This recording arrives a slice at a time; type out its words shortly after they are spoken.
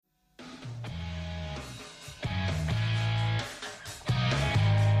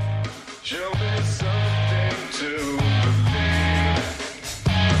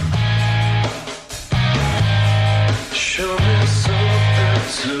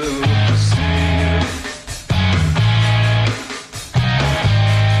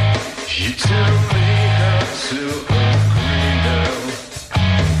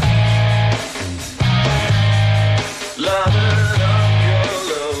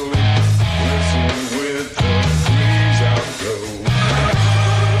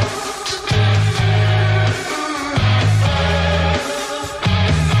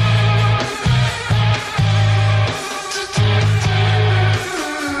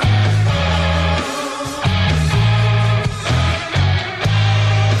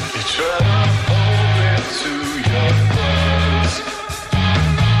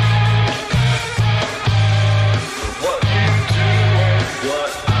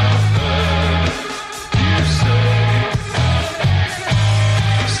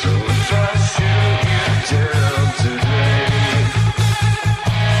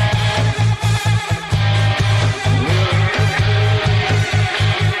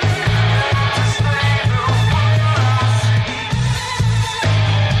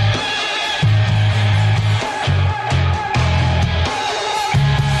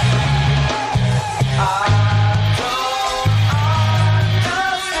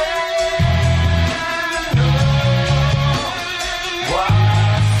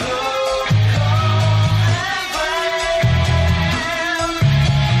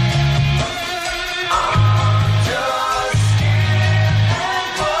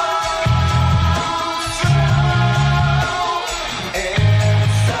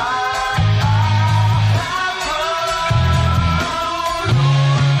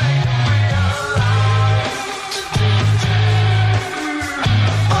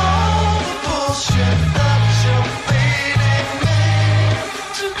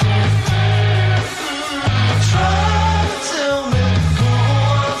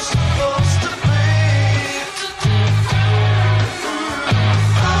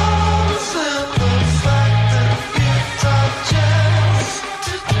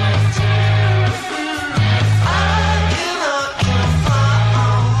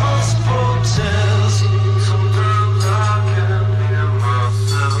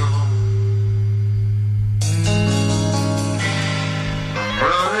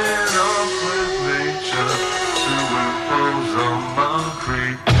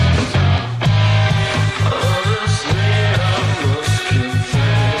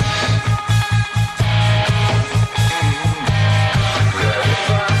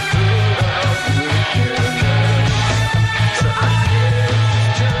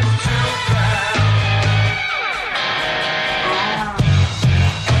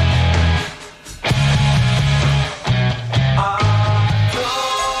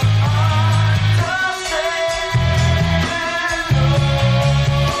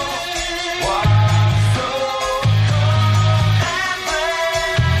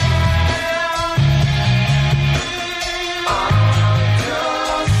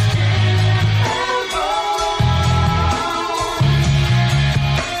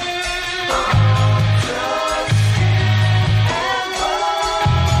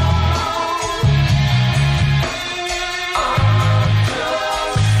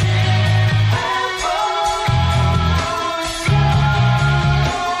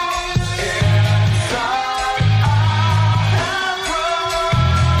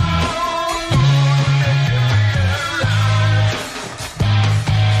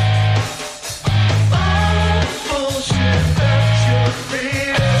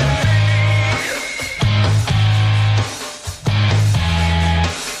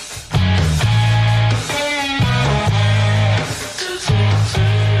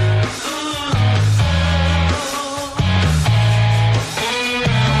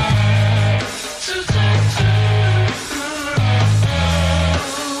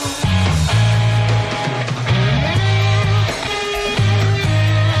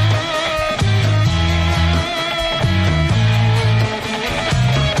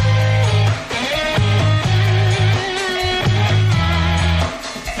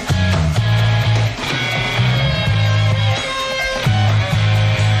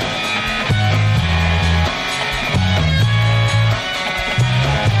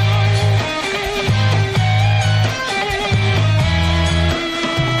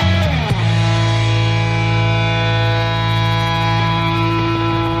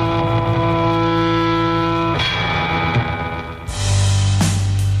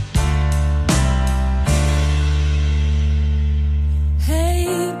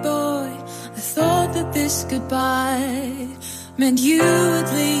this goodbye meant you would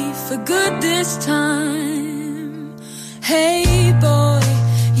leave for good this time. Hey boy,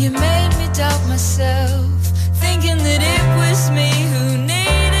 you made me doubt myself, thinking that it was me who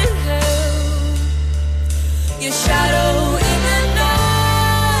needed help. Your shadow in the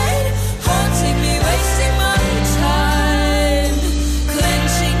night, haunting me, wasting my time,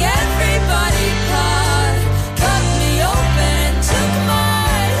 clenching every body part, cut me open, took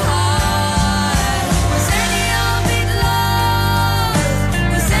my heart. Was any of it love?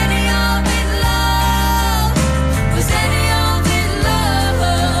 Was any of it love? Was any of it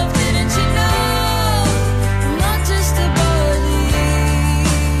love? Didn't you know I'm not just a body?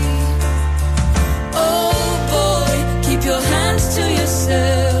 Oh boy, keep your hands to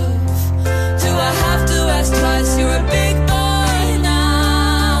yourself. Do I have to ask twice? You're a big boy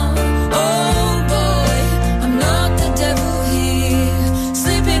now. Oh boy, I'm not the devil here,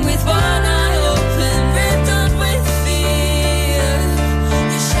 sleeping with one eye open, riddled with fear.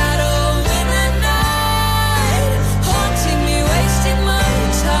 Your shadow in the night, haunting me, wasting my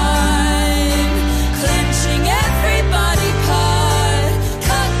time, clenching every body part,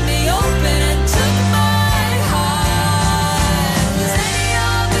 cut me open and took my heart. Was any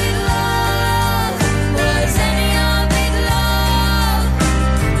of it love? Was any of it love?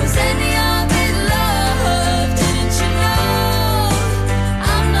 Was any of it love? Didn't you know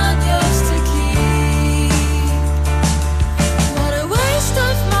I'm not yours to keep? What a waste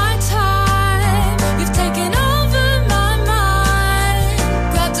of my time. You've taken over my mind,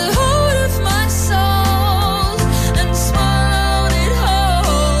 grabbed a hold of my soul and swallowed it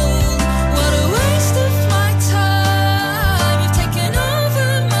whole. What a waste of my time. You've taken over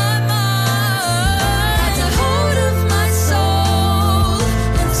my mind, grabbed a hold of my soul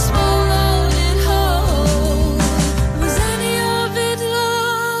and swallowed it whole. Was any of it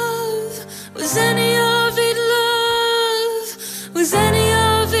love? Was any of it love? Was any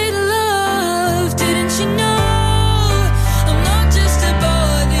of it love? Didn't you know I'm not just a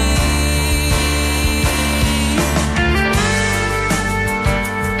body?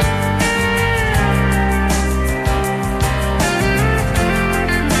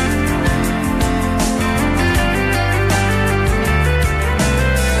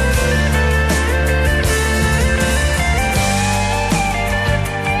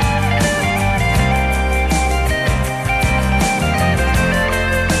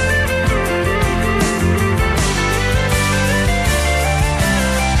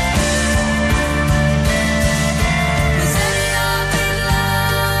 Was any of it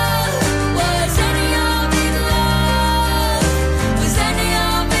love? Was any of it love? Was any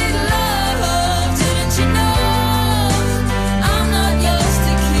of it love? Didn't you know I'm not yours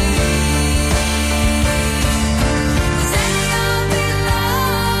to keep? Was any of it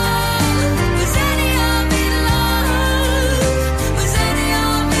love? Was any of it love? Was any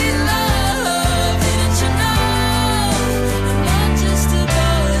of it love? Didn't you know I'm not just a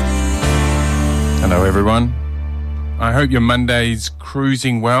body? Hello, everyone. I hope your Monday's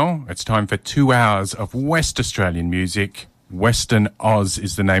cruising well. It's time for 2 hours of West Australian music. Western Oz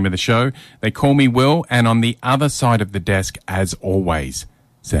is the name of the show. They call me Will, and on the other side of the desk, as always,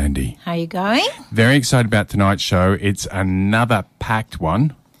 Sandy. How you going? Very excited about tonight's show. It's another packed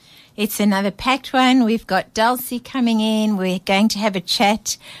one. It's another packed one. We've got Dulcie coming in. We're going to have a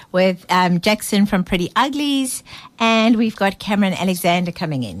chat with Jackson from Pretty Uglies. And we've got Cameron Alexander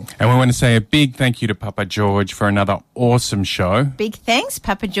coming in. And we want to say a big thank you to Papa George for another awesome show. Big thanks.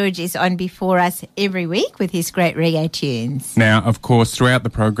 Papa George is on before us every week with his great reggae tunes. Now, of course, throughout the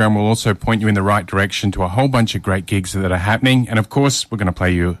program, we'll also point you in the right direction to a whole bunch of great gigs that are happening. And, of course, we're going to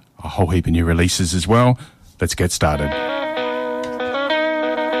play you a whole heap of new releases as well. Let's get started.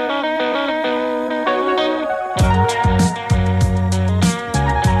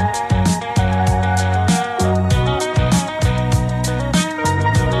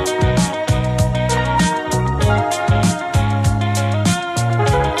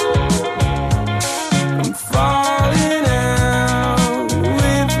 I'm falling out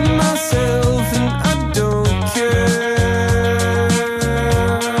with myself and I don't care.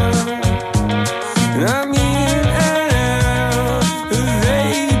 And I'm in and out of a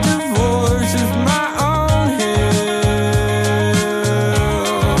divorce of my own health.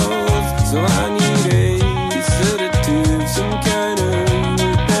 So I need a sedative, some kind of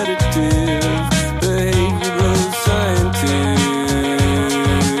repetitive behavioral scientist.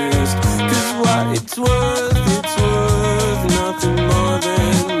 'Cause what it's worth nothing more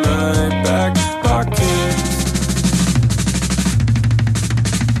than my back pocket.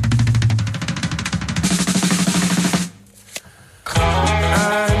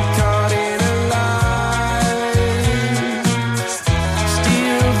 I'm caught in a lie,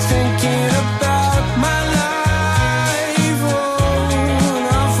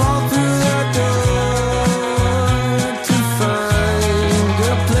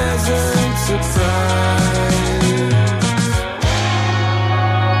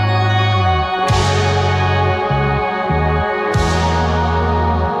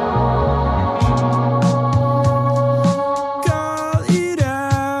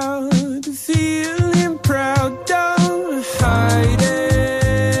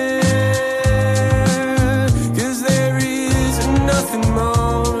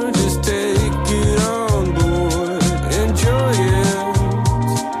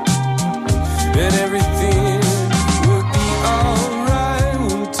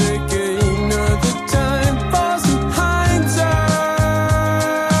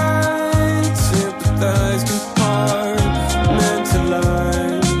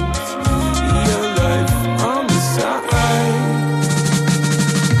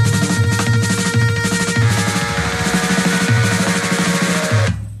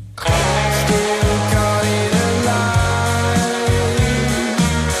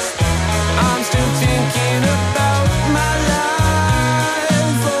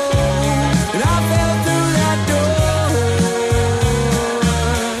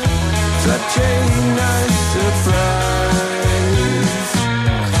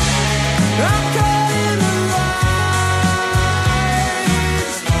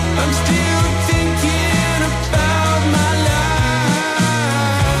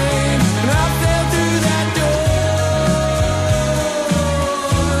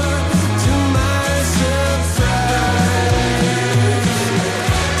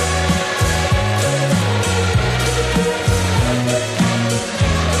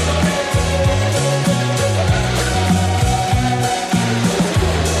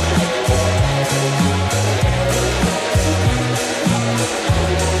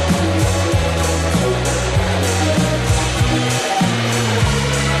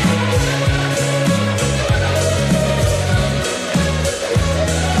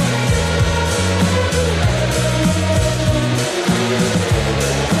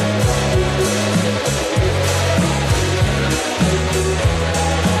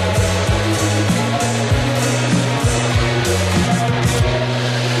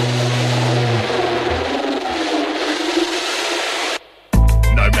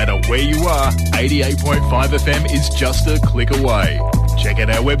 88.5 FM is just a click away. Check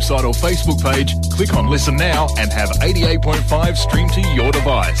out our website or Facebook page, click on Listen Now and have 88.5 streamed to your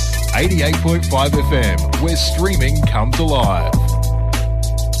device. 88.5 FM, where streaming comes alive.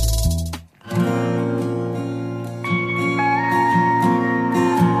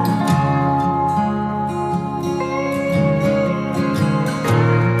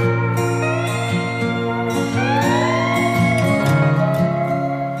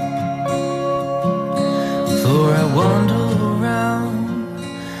 For I wander around,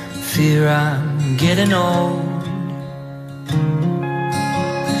 fear I'm getting old.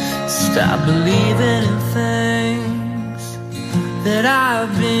 Stop believing in things that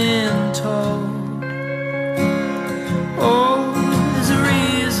I've been told. Oh, there's a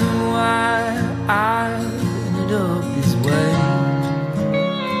reason why I ended up this way.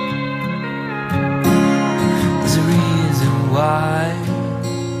 There's a reason why.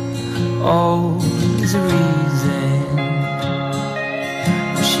 Oh, there's a reason.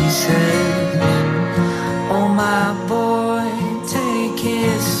 She says, oh my boy, take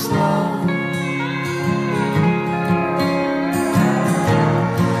it slow.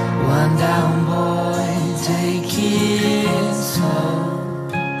 Wind down boy, take it slow.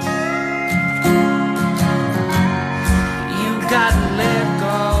 You gotta let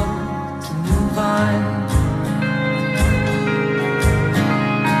go to move on.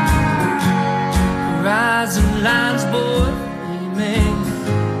 Rising lines, boy, they may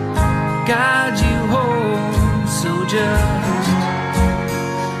guide you home. So just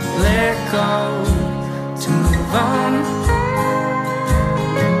let go to move on.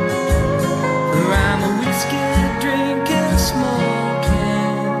 I'm a whiskey drinking,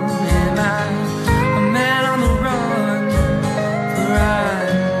 smoking, and I'm a man on the run. For I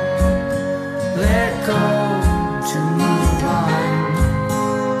let go to move on.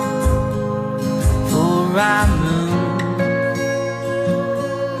 For I move.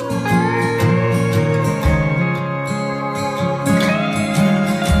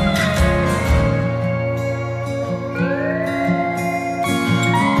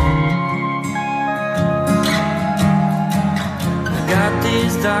 I got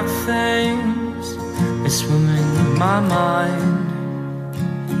these dark things, they swim in my mind.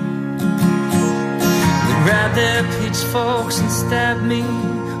 They grab their pitchforks and stab me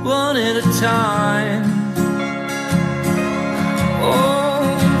one at a time. Oh,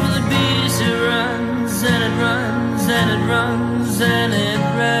 the beast, it runs and it runs and it runs and it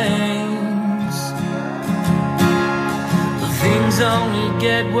rains. But things only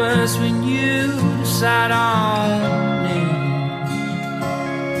get worse when you decide on it.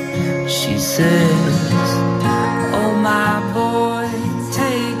 She says, oh my boy,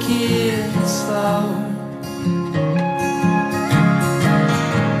 take it slow.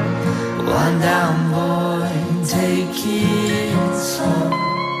 Wind down, boy, take it slow.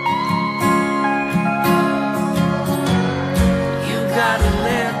 You gotta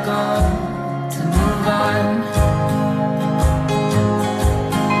let go to move on.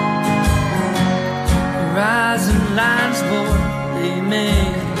 Rising lines, boy, they may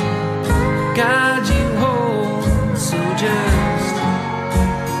guide you home. So just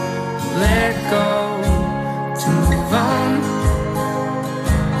let go to move on.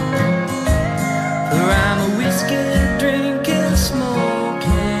 I'm a whiskey drinking,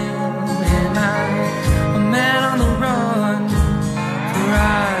 smoking, and I'm a man on the run. For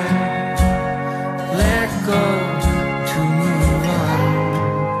I let go to move on.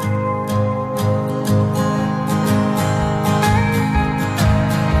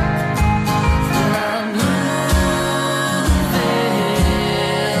 For I'm moving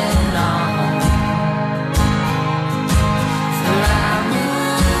on. For I'm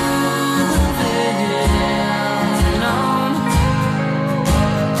moving on.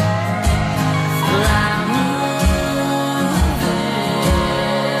 For I'm moving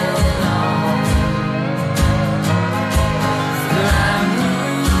on. For I'm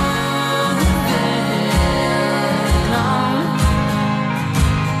moving on.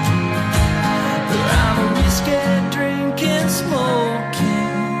 For I'm a whiskey drinking,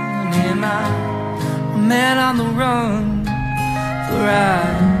 smoking, and I'm a man on the run. For I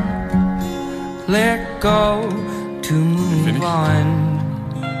let go to move Finished? on.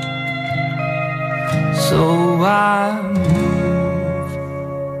 So I move.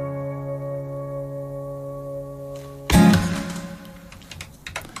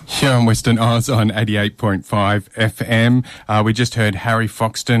 Here on Western Oz on 88.5 FM. We just heard Harry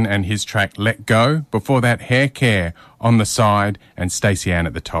Foxton and his track Let Go. Before that, Hair Care on the side and Stacey Ann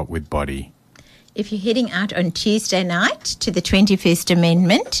at the top with Body. If you're heading out on Tuesday night to the 21st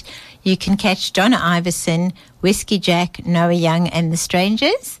Amendment, You can catch Donna Iverson, Whiskey Jack, Noah Young and the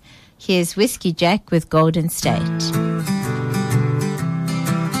Strangers. Here's Whiskey Jack with Golden State.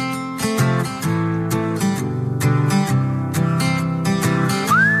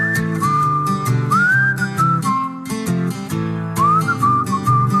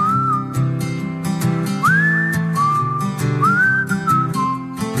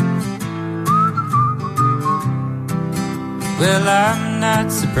 Well, I'm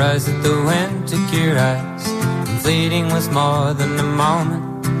not surprised that the wind took your eyes, and fleeting was more than a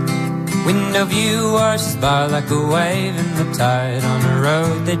moment. Window view washes by like a wave in the tide, on a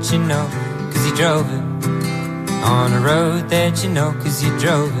road that you know, 'cause you drove it. On a road that you know, 'cause you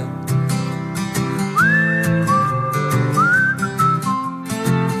drove it.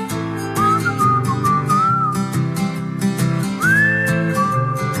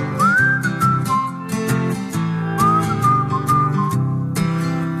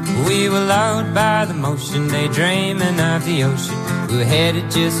 We were lulled by the motion, daydreaming of the ocean. We were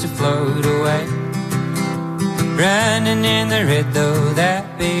headed just to float away, running in the red. Though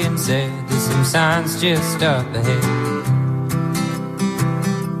that being said, there's some signs just up ahead.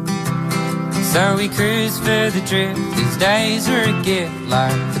 So we cruised for the drift. These days were a gift,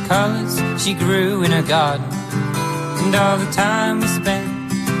 like the colours she grew in her garden, and all the time we spent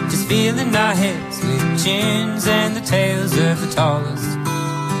just feeling our heads with chins and the tails of the tallest.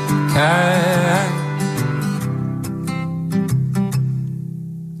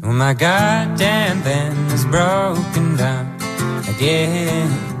 Oh, my goddamn van is broken down again.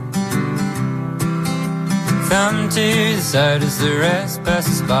 Thumb to the side as the rest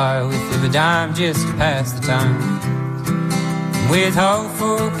passes by. We flip a dime just to pass the time, with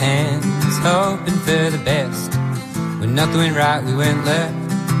hopeful hands hoping for the best. When nothing went right, we went left,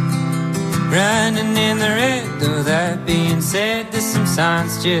 running in the red. Though that being said, there's some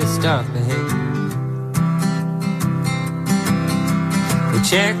signs just up ahead. We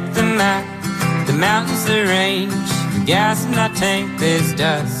check the map, the mountains, the range, the gas in our tank, there's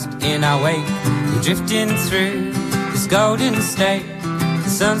dust in our wake. We're drifting through this golden state. The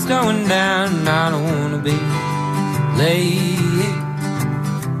sun's going down and I don't wanna be late.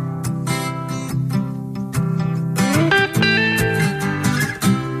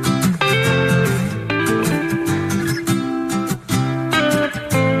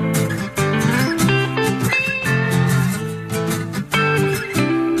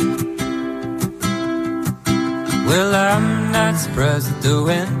 Well, I'm not surprised that the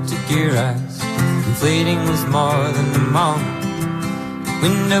wind took your eyes, and fleeting was more than a moment.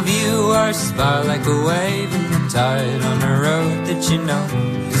 Window view washes by like a wave in the tide, on a road that you know,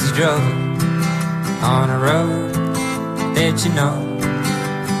 'cause you drove it. On a road that you know,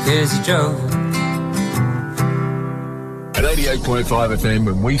 'cause you drove it. At 88.5 FM,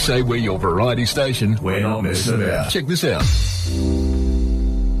 when we say we're your variety station, we're not messing about. Check this out.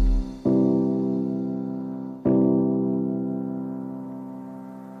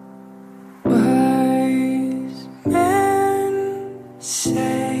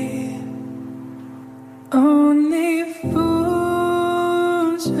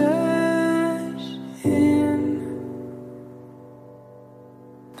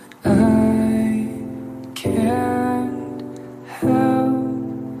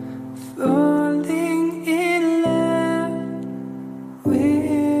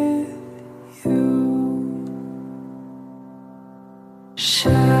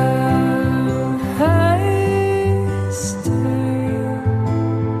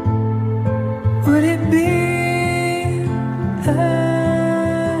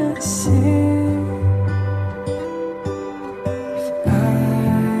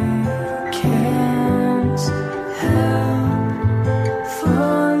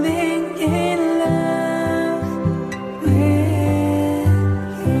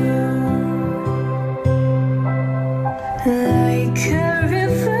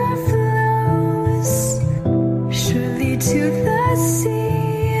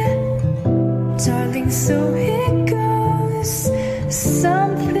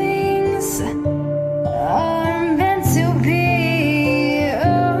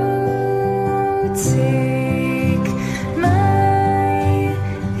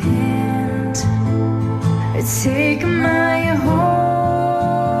 Take my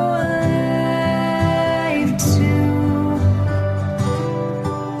whole life too,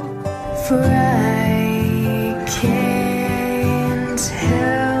 for I can't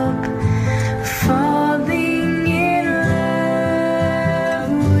help falling in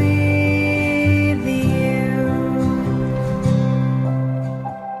love with you.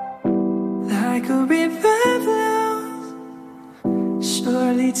 Like a river flows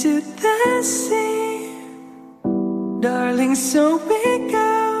surely Valley to the sea. Darling, so we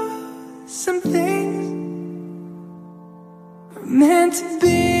go. Some things are meant to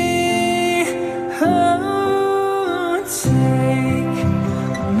be. Oh, take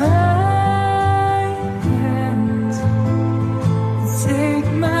my hand, take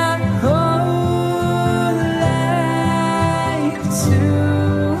my whole life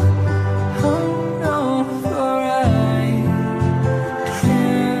too. Oh no, for I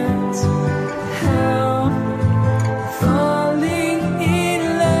can't help falling in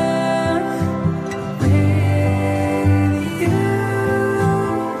love with you.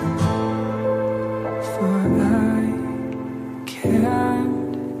 For I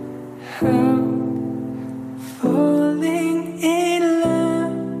can't help falling in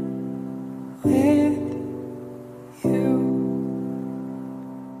love with you.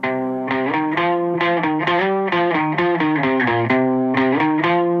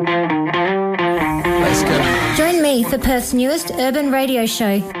 Let's go. Join me for Perth's newest urban radio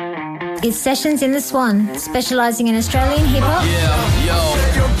show. It's Sessions in the Swan, specialising in Australian hip-hop,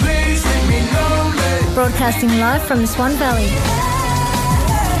 broadcasting live from the Swan Valley.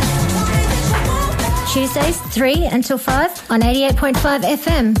 Tuesdays, 3 until 5 on 88.5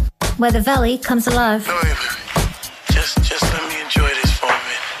 FM, where the Valley comes alive. Just let me enjoy this for a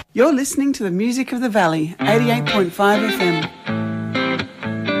minute. You're listening to the music of the Valley, 88.5 FM.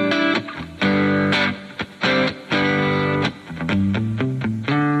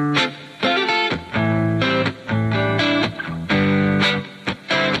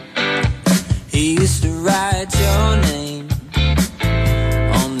 He used to write your name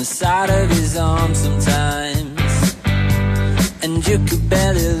on the side of his arm sometimes, and you could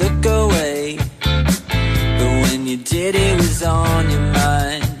barely look away, but when you did it was on your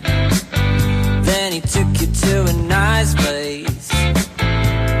mind. Then he took you to a nice place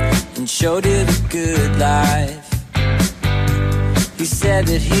and showed you the good life. He said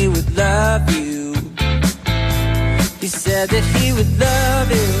that he would love you. He said that he would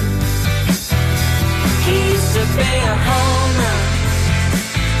love you. He used to be a home run.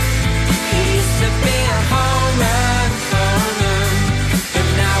 He used to be a home run. But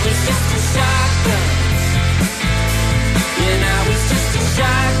now he's just a shotgun. Yeah, now he's just a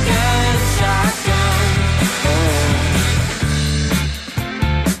shotgun.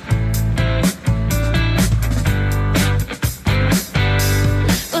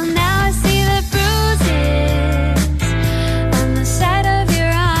 Well, now I see the bruises on the side of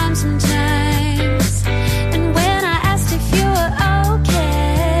your arm sometimes. And when I asked if you were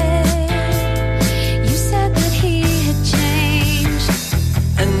okay, you said that he had changed.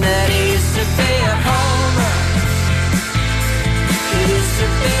 And that he used to be a home run. He used to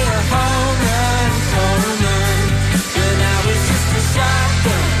be a home run. But now he's just a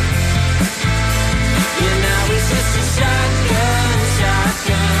shotgun. Yeah, now he's just a shotgun.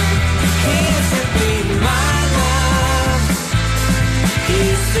 He used to be my love. He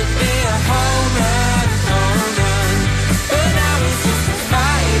used to be a home run. But now he's just a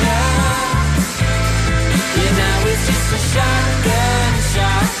fighter. Yeah, now he's just a shotgun.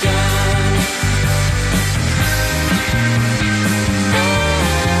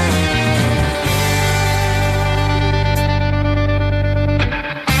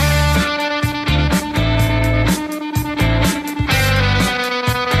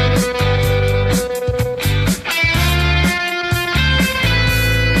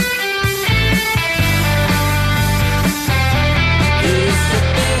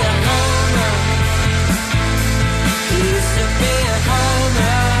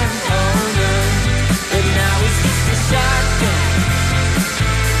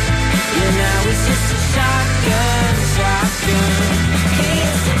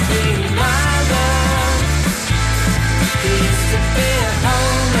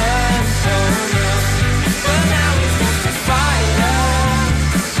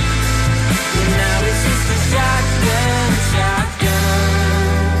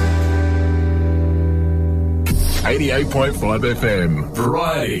 88.5 FM.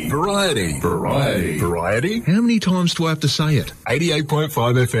 Variety. How many times do I have to say it? 88.5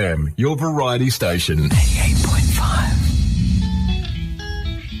 FM, your variety station.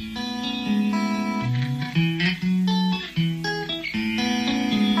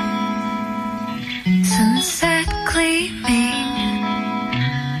 88.5. Sunset gleaming.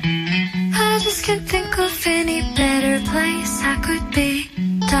 I just can't think of any better place I could be.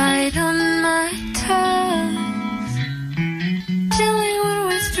 Died on my toes. Chilling with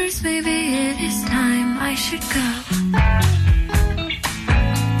whispers, maybe it is time I should go.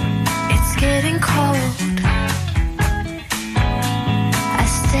 It's getting cold. I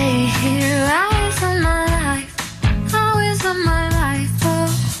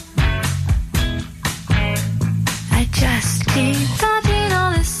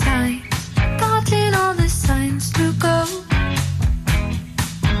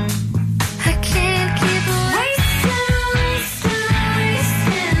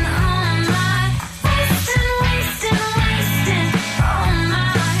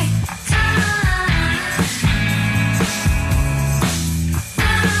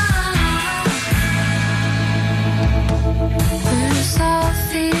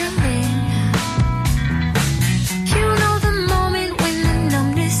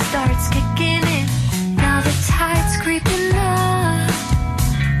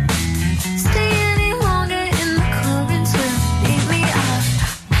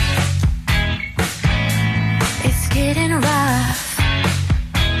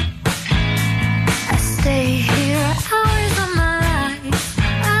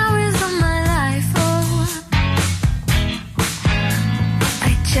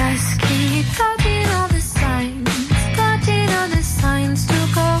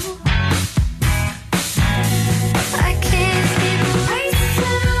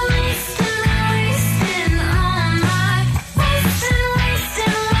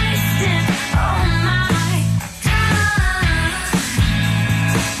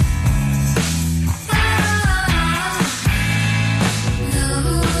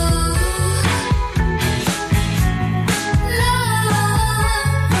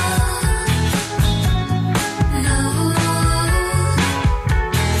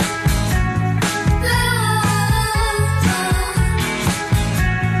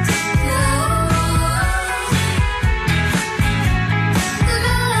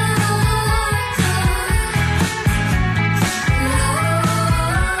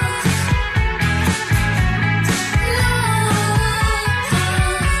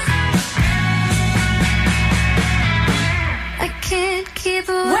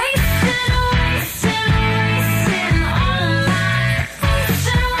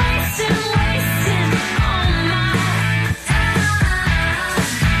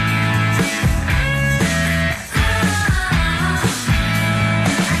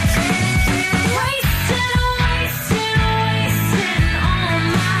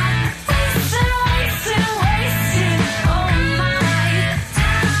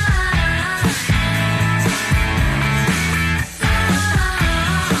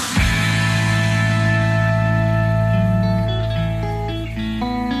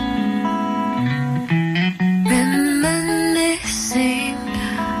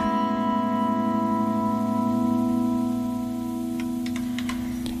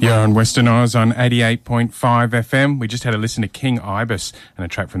You're on Western Oz on 88.5 FM. We just had a listen to King Ibis and a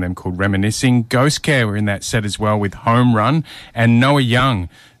track from them called Reminiscing. Ghost Care were in that set as well with Home Run, and Noah Young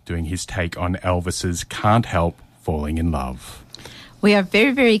doing his take on Elvis's Can't Help Falling in Love. We are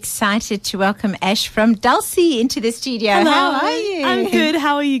very, very excited to welcome Ash from Dulcie into the studio. Hello. How are you? I'm good.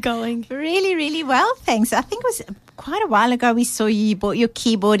 How are you going? Really, really well, thanks. I think it was quite a while ago we saw you brought your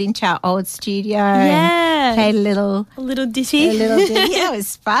keyboard into our old studio. Yeah. Played a little ditty. A little ditty. Yeah, it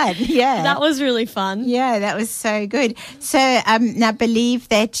was fun. Yeah. That was really fun. Yeah, that was so good. So now I believe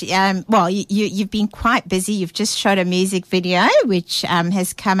that, you've been quite busy. You've just shot a music video, which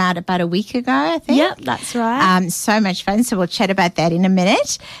has come out about a week ago, I think. Yep, that's right. So much fun. So we'll chat about that in a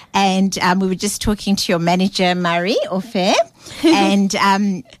minute. And we were just talking to your manager, Murray, off air.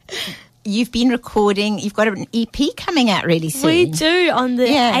 And you've been recording. You've got an EP coming out really soon. We do. On the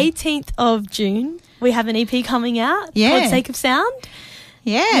 18th of June, we have an EP coming out called Sake of Sound.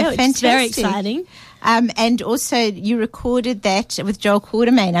 Yeah, which fantastic. is very exciting. And also you recorded that with Joel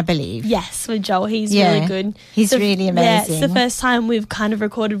Quartermain, I believe. Yes, with Joel. He's really good. He's really amazing. Yeah, it's the first time we've kind of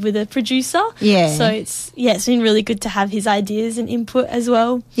recorded with a producer. Yeah. So it's been really good to have his ideas and input as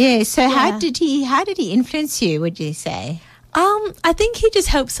well. Yeah. So how did he influence you, would you say? I think he just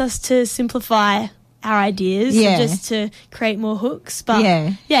helps us to simplify our ideas and just to create more hooks.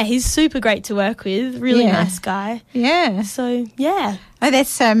 But he's super great to work with. Really nice guy. Yeah. So, yeah. Oh, that's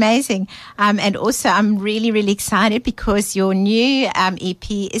so amazing. And also I'm really, really excited because your new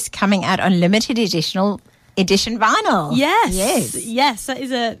EP is coming out on limited edition vinyl. Yes. That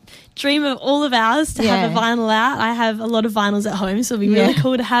is a dream of all of ours to have a vinyl out. I have a lot of vinyls at home, so it'll be really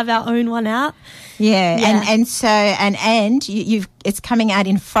cool to have our own one out. Yeah. And so you've it's coming out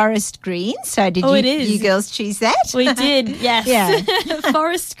in forest green. So did you girls choose that? We did, yes. Yeah.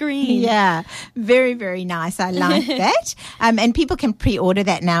 Forest green. Yeah. Very, very nice. I like that. And people can pre-order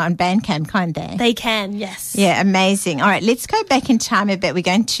that now on Bandcamp, can't they? They can, yes. Yeah, amazing. All right, let's go back in time a bit. We're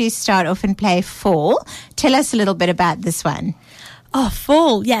going to start off and play Fall. Tell us a little bit about this one. Oh,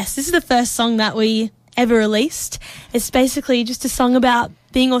 Fall. Yes, this is the first song that we ever released. It's basically just a song about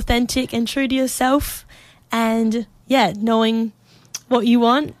being authentic and true to yourself and, knowing what you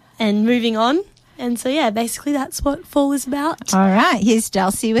want and moving on. And so, basically that's what Fall is about. All right, here's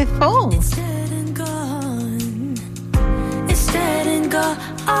Dulcie with Fall. It's dead and gone. It's dead and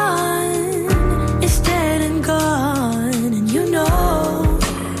gone. It's dead and gone. And you know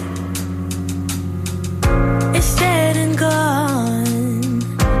it's dead and gone.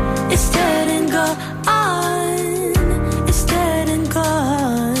 It's dead and gone. It's dead and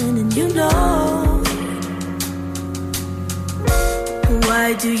gone. And you know.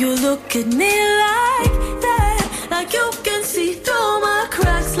 Why do you look at me like that? Like you can see through my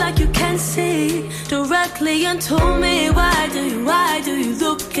cracks, like you can see directly into me. Why do you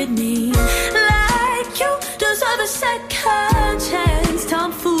look at me like you deserve a second chance?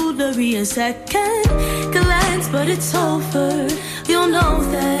 Tomfoolery, a second glance, but it's over. You know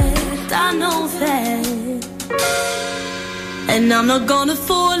that, I know that, and I'm not gonna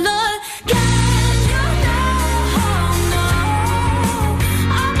fall again.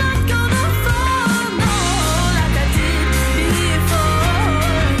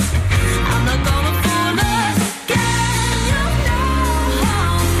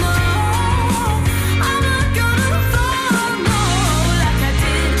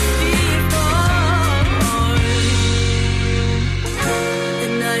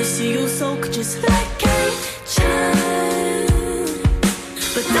 Just like a child,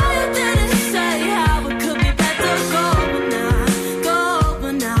 but now you're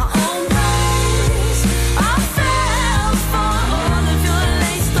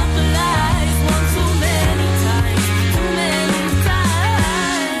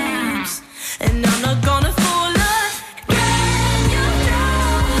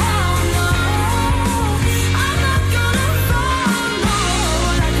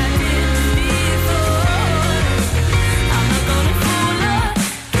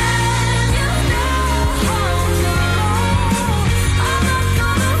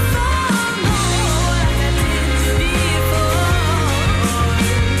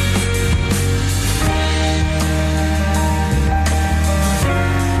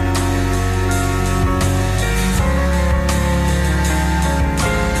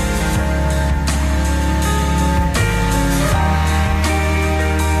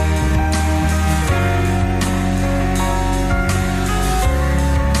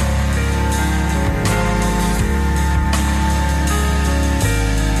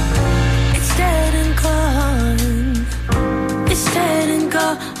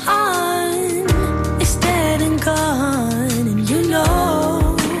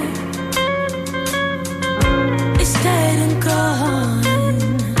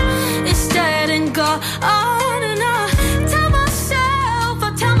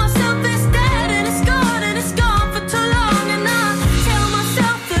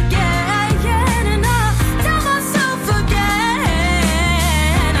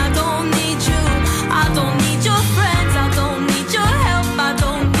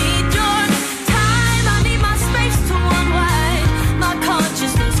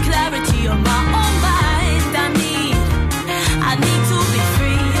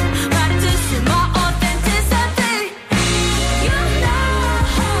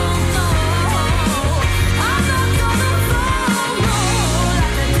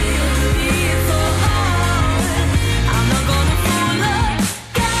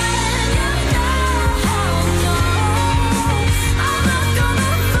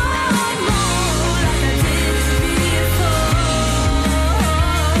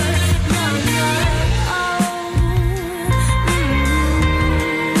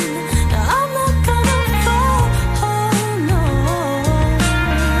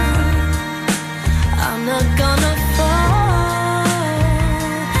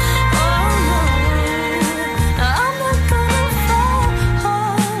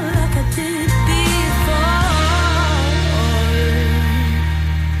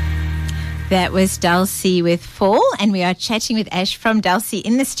That was Dulcie with Fall, and we are chatting with Ash from Dulcie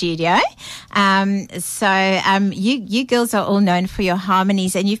in the studio. You girls are all known for your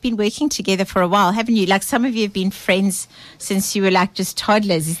harmonies, and you've been working together for a while, haven't you? Like, some of you have been friends since you were like just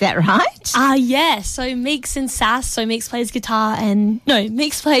toddlers, is that right? Yeah. So Meeks and Sass. So Meeks plays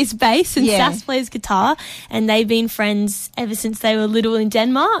Meeks plays bass and Sass plays guitar, and they've been friends ever since they were little in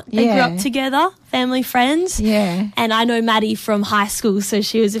Denmark. They grew up together, family friends. Yeah. And I know Maddie from high school, so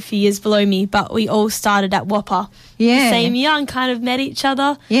she was a few years below me, but we all started at Whopper the same year and kind of met each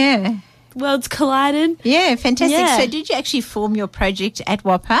other. Yeah. Worlds collided. Yeah, fantastic. Yeah. So did you actually form your project at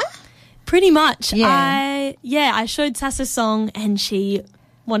Whopper? Pretty much. Yeah. I showed Sass a song and she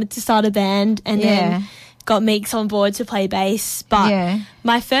wanted to start a band, and then got Meeks on board to play bass. But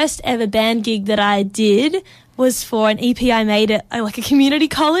my first ever band gig that I did was for an EP I made at like a community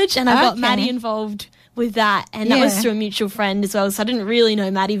college, and I got Maddie involved with that, and that was through a mutual friend as well, so I didn't really know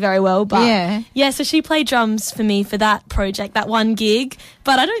Maddie very well, but so she played drums for me for that project, that one gig.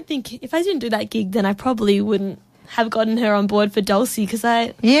 But I don't think, if I didn't do that gig, then I probably wouldn't have gotten her on board for Dulcie, because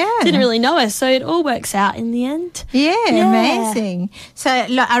I didn't really know her, so it all works out in the end. Amazing. So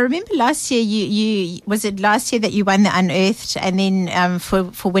I remember last year you was it last year that you won the Unearthed, and then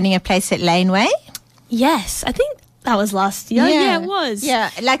for winning a place at Laneway? Yes, I think that was last year. Yeah, it was. Yeah,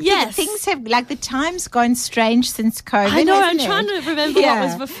 things have, like, the time's gone strange since COVID. I know, I'm hasn't it? trying to remember what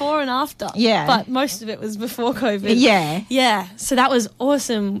was before and after. Yeah. But most of it was before COVID. Yeah. Yeah, so that was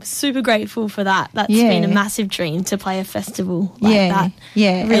awesome. Super grateful for that. That's been a massive dream to play a festival like that.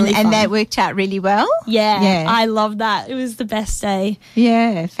 Yeah, Really fun. and that worked out really well? Yeah, I love that. It was the best day.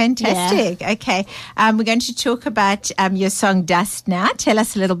 Yeah, fantastic. Yeah. Okay, we're going to talk about your song Dust now. Tell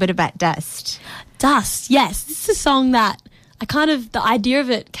us a little bit about Dust. Dust, yes. This is a song that the idea of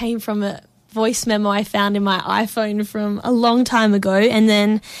it came from a voice memo I found in my iPhone from a long time ago, and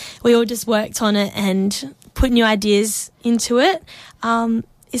then we all just worked on it and put new ideas into it.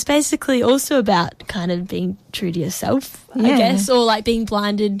 It's basically also about kind of being true to yourself, I guess, or like being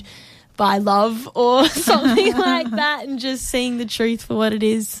blinded by love or something like that, and just seeing the truth for what it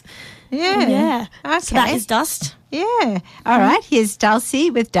is. Yeah. Okay. So that is Dust. Yeah. All right, here's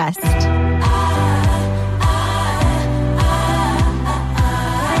Dulcie with Dust.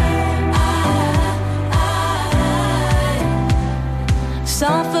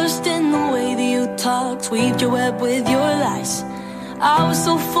 Sunburst in the way that you talked, weaved your web with your lies. I was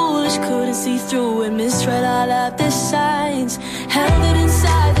so foolish, couldn't see through it, misread all of the signs. Held it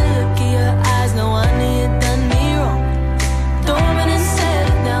inside the look of your eyes, no one knew you'd done me wrong. Dormant and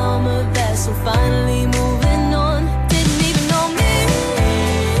settled, now I'm a vessel, finally moving on. Didn't even know me,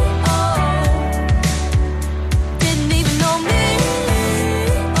 oh. Didn't even know me,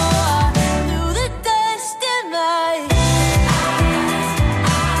 oh. I threw the dust in my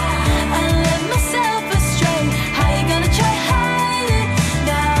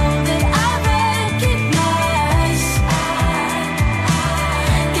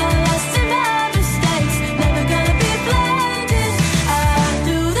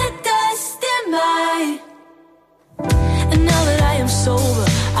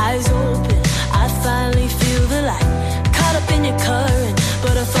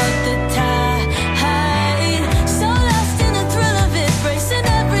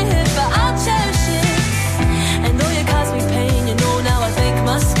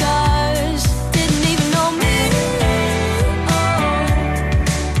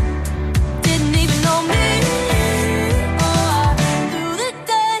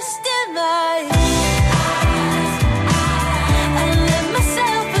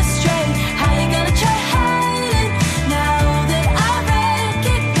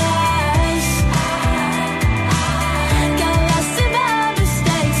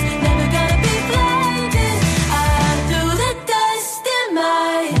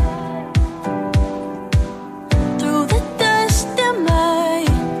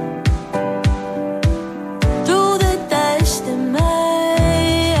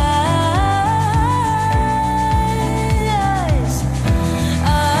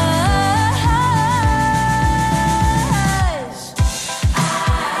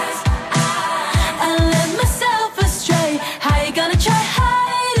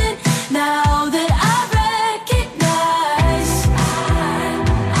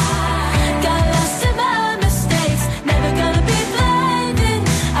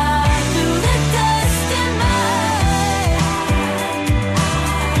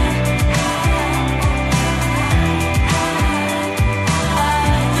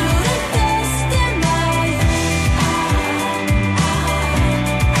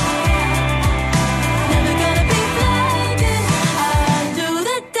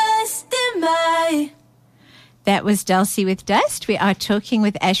that was Dulcie with Dust. We are talking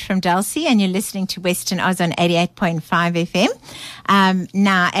with Ash from Dulcie, and you're listening to Western Oz on 88.5 FM.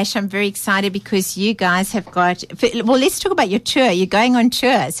 Now, Ash, I'm very excited because you guys have got... Well, let's talk about your tour. You're going on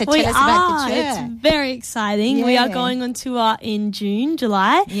tour, so tell us about the tour. It's very exciting. Yeah. We are going on tour in June,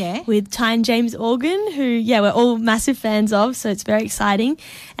 July, with Ty and James Organ, who, we're all massive fans of, so it's very exciting.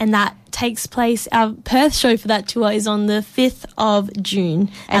 And that takes place, our Perth show for that tour is on the 5th of June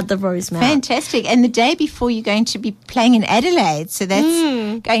at the Rosemount. Fantastic. And the day before you're going to be playing in Adelaide, so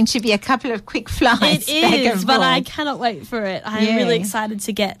that's going to be a couple of quick flights. It is, but I cannot wait for it. I'm really excited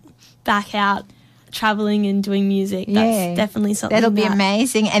to get back out travelling and doing music. That's definitely something. That'll be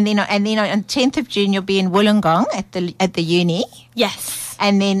amazing. And then on 10th of June you'll be in Wollongong at the uni. Yes.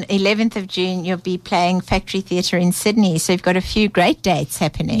 And then 11th of June, you'll be playing Factory Theatre in Sydney. So you've got a few great dates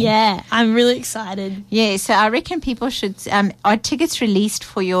happening. Yeah, I'm really excited. Yeah, so I reckon people should... are tickets released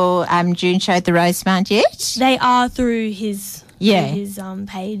for your June show at the Rosemount yet? They are through his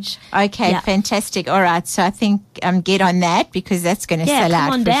page. Okay, fantastic. All right, so I think get on that because that's going to sell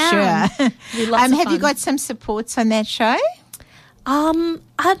out for sure. Have you got some supports on that show? I'm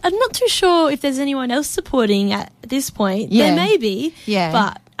not too sure if there's anyone else supporting at this point. There may be,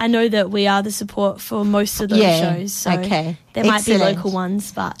 but I know that we are the support for most of those shows. So there might be local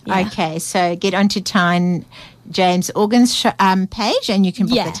ones, but Okay, so get onto Tyne James Organ's page and you can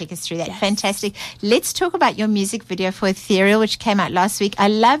book the tickets through that. Yes. Fantastic. Let's talk about your music video for Ethereal, which came out last week. I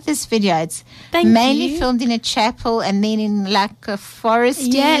love this video. It's mainly filmed in a chapel and then in like a forest.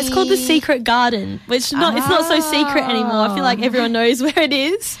 Yeah, it's called The Secret Garden, which it's not so secret anymore. I feel like everyone knows where it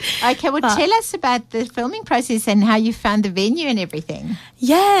is. Okay, well, tell us about the filming process and how you found the venue and everything.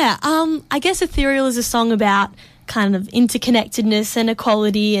 Yeah, I guess Ethereal is a song about kind of interconnectedness and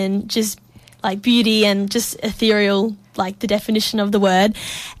equality and just like beauty and just ethereal, like the definition of the word.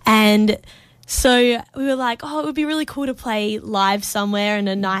 And so we were like, it would be really cool to play live somewhere in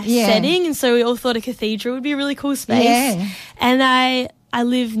a nice setting. And so we all thought a cathedral would be a really cool space. Yeah. And I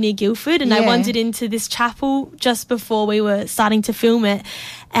live near Guildford and I wandered into this chapel just before we were starting to film it.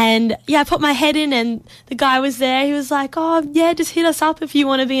 And I put my head in and the guy was there. He was like, just hit us up if you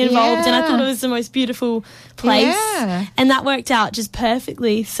want to be involved. And I thought it was the most beautiful place. Yeah. And that worked out just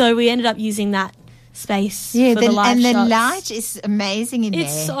perfectly. So we ended up using that space for the live shots. And the light is amazing in there.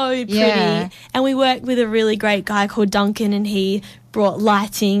 It's so pretty. Yeah. And we worked with a really great guy called Duncan and he brought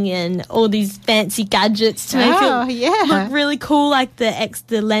lighting and all these fancy gadgets to make it look really cool, like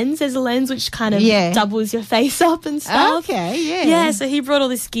the lens. There's a lens which kind of doubles your face up and stuff. Yeah, so he brought all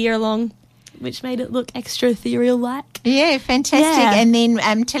this gear along which made it look extra ethereal-like. Yeah, fantastic. Yeah. And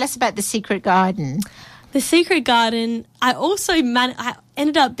then tell us about The Secret Garden. The Secret Garden, I also I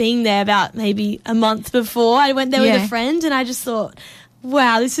ended up being there about maybe a month before. I went there with a friend and I just thought,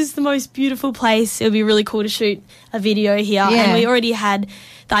 wow, this is the most beautiful place. It would be really cool to shoot a video here. Yeah. And we already had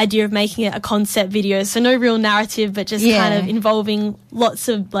the idea of making it a concept video, so no real narrative, but just kind of involving lots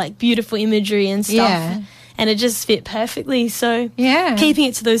of like beautiful imagery and stuff. Yeah. And it just fit perfectly. So keeping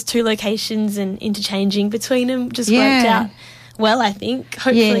it to those two locations and interchanging between them just worked out well, I think.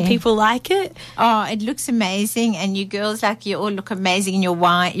 Hopefully people like it. Oh, it looks amazing. And you girls, you all look amazing in your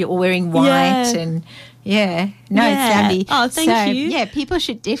white. You're all wearing white and... it's lovely. Oh, thank you. Yeah, people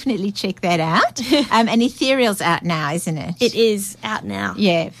should definitely check that out. And Ethereal's out now, isn't it? It is out now.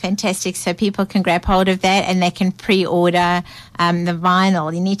 Yeah, fantastic. So people can grab hold of that and they can pre-order the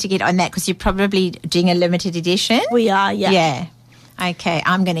vinyl. You need to get on that because you're probably doing a limited edition. We are, Yeah. Okay,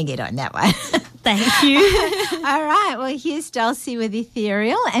 I'm going to get on that one. Thank you. All right, well, here's Dulcie with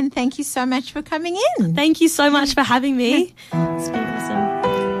Ethereal, and thank you so much for coming in. Thank you so much for having me. It's been awesome.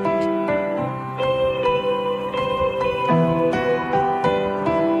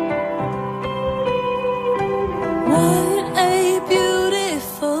 What a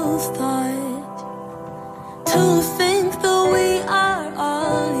beautiful thought to think that we are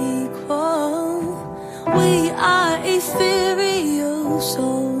all equal. We are ethereal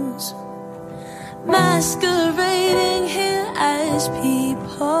souls masquerading here as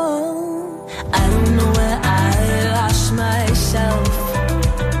people. I don't know where I lost myself.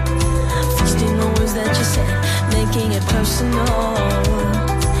 Twisting the words that you said, making it personal.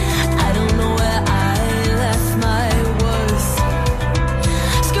 I don't know where I left my worth.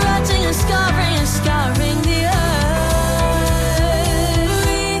 Scratching and scarring the earth.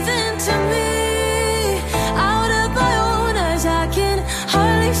 Breathe into me, out of my own eyes I can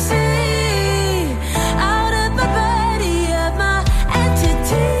hardly see. Out of my body, of my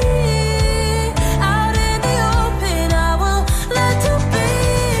entity. Out in the open I will let to be.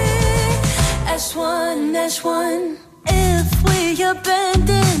 As one, if we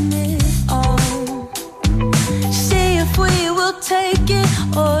abandon it all, will take it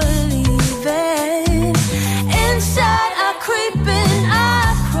or leave it. Inside I creep and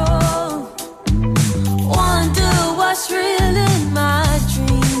I crawl, wonder what's real in my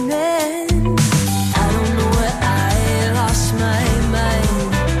dreaming. I don't know where I lost my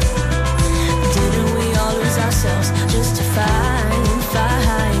mind. Didn't we all lose ourselves just to find?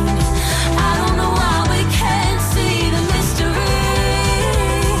 I don't know why we can't see the mystery.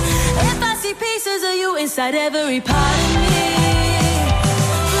 If I see pieces of you inside every part of me,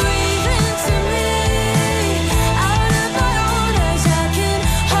 breathe into me. Out of my own eyes I can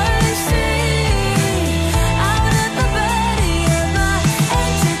hardly see. Out of the body of my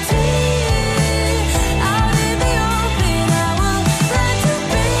entity, out in the open I will learn to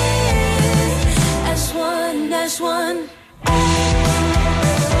be as one, as one.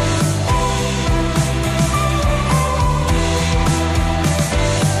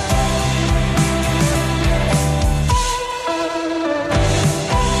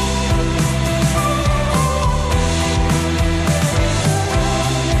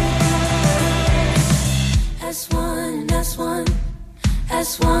 As one, as one,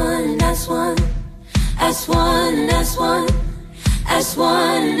 as one, as one, as one, as one, as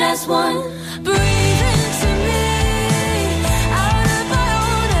one, as one. Breathe into me. Out of my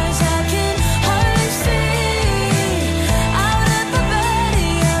own eyes I can hardly see. Out of the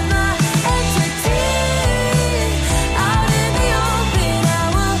body of my entity, out in the open I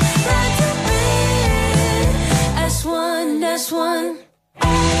will learn to be as one, as one.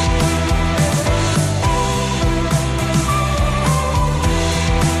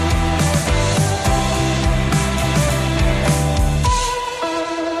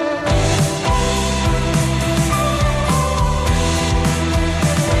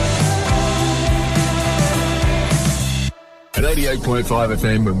 At 88.5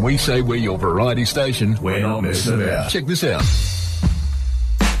 FM, when we say we're your variety station, we're not messing about. Check this out.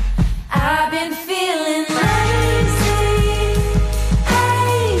 I've been feeling lazy,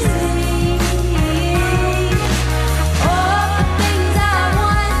 hazy. All the things I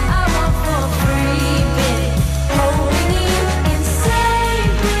want for free. Been holding you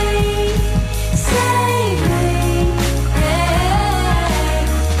insanely, sanely. Hey,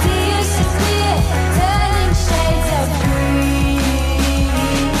 tears are clear, turning shades of green.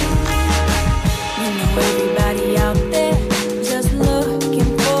 You know everybody out there just looking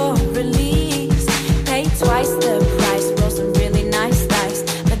for release. Pay twice the price, roll some really nice dice,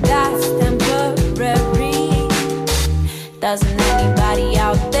 but that's temporary. Doesn't anybody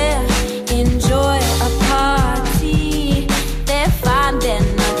out there enjoy a party? They're finding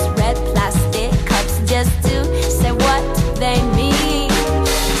nuts, red plastic cups just to say what they mean.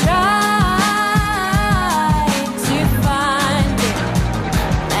 Try to find it,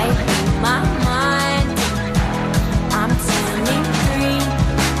 maybe my mind. I'm turning green.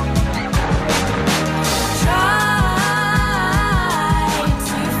 Try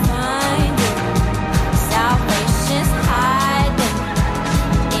to find it. Salvation's hiding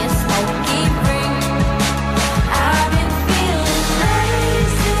in smoky ring. I've been feeling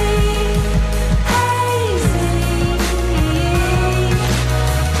lazy, hazy.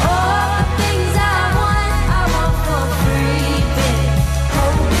 All the things I want for free. Been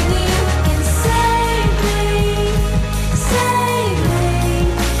holding you insanely, sanely.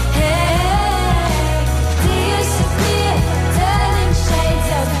 Hey, tears are clear, turning shades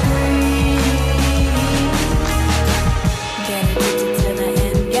of green. Get addicted to the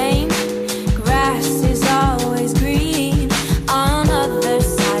end game. Grass is always green. On other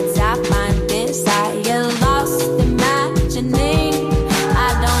sides, I find desire, lost imagining. I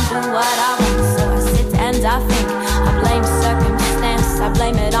don't do what I want, so I sit and I think. I blame circumstance, I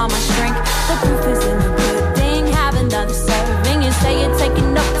blame it on my shrink. The proof is in the pudding, haven't done the serving. You say you're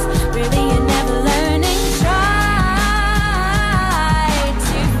taking notes, really you're never learning. Try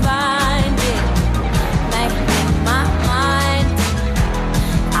to find it, making my mind.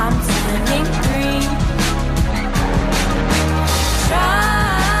 I'm turning green. Try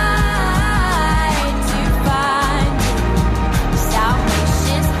to find it.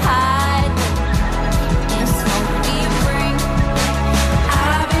 Salvation's hiding in smoky ring.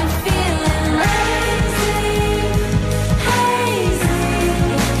 I've been feeling lazy, hazy.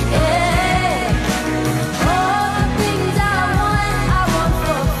 Yeah. All the things I want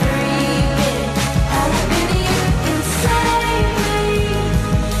for free. Been holding you insanely,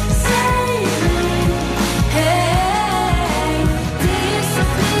 sanely. Hey,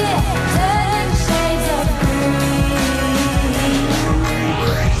 disappear, turn shades of green.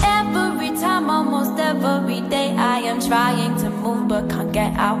 Every time, almost every day, I am trying to move but can't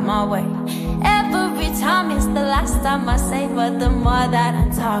get out my way. Every time is the last time I say, but the more that I'm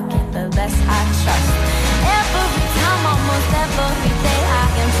talking, the less I trust. Every time, almost every day, I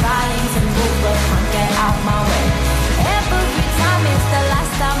am trying to move, but can't get out my way. Every time is the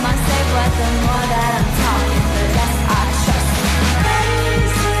last time I say, but the more that I'm talking, the less I trust.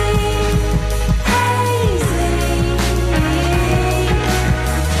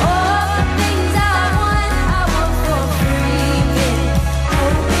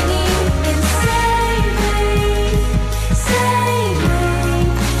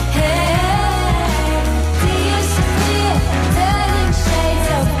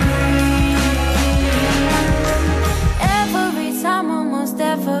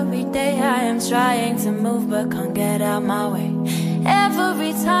 Trying to move but can't get out my way.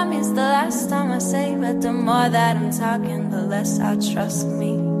 Every time is the last time I say, but the more that I'm talking, the less I trust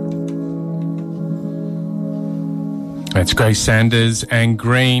me. That's Grace Sanders and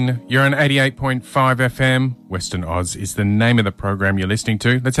Green. You're on 88.5 FM. Western Oz is the name of the program you're listening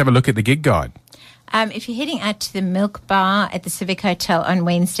to. Let's have a look at the gig guide. If you're heading out to the Milk Bar at the Civic Hotel on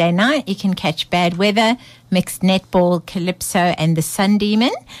Wednesday night, you can catch Bad Weather, Mixed Netball, Calypso and the Sun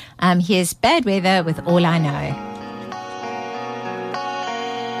Demon. Here's Bad Weather with All I Know.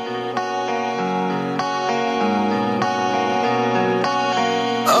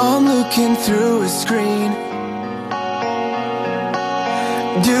 I'm looking through a screen.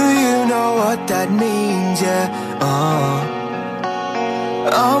 Do you know what that means? Yeah,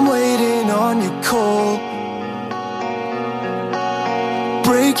 I'm waiting on your call,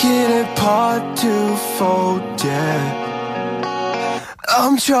 breaking apart to fold, yeah.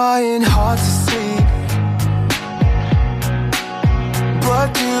 I'm trying hard to sleep,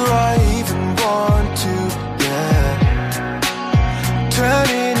 but do I even want to, yeah.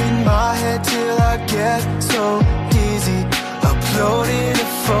 Turning in my head till I get so dizzy, uploading a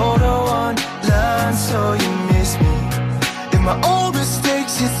photo online so you miss me. In my old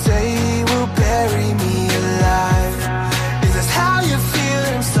mistakes you say will bury me alive. Is this how you feel?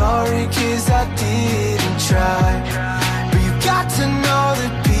 I'm sorry cause I didn't try. But you got to know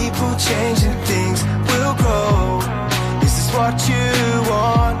that people change and things will grow. Is this what you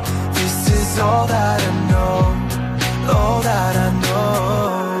want? This is all that I know. All that I know.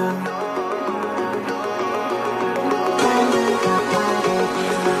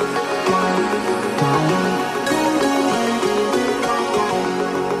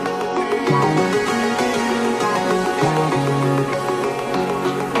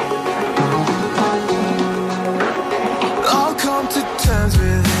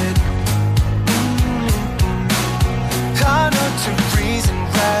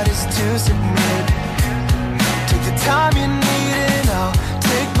 To submit, take the time you need and I'll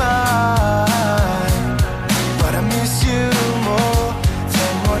take mine. But I miss you more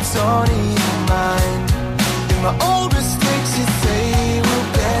than what's on your mind. In my old mistakes you say will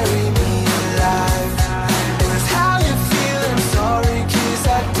bury me alive. Is this how you feel? I'm sorry cause I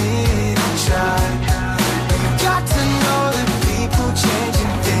didn't try. But you got to know that people change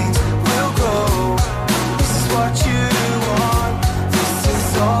and things will grow. This is what you want. This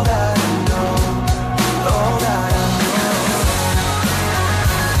is all that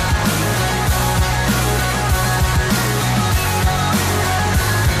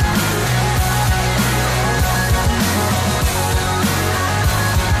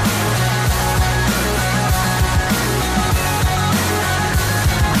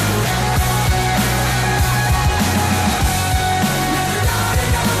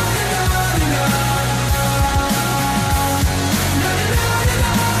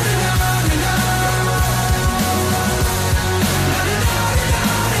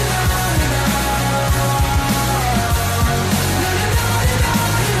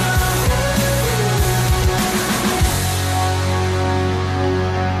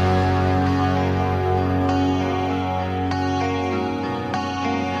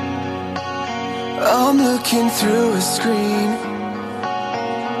I'm looking through a screen.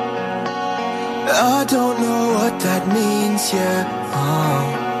 I don't know what that means, yeah.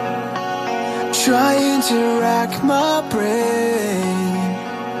 Trying to rack my brain.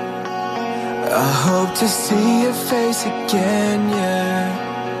 I hope to see your face again, yeah.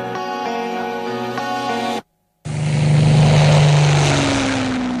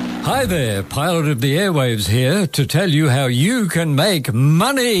 Hi there, Pilot of the Airwaves here to tell you how you can make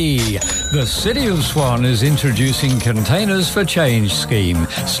money. The City of Swan is introducing Containers for Change scheme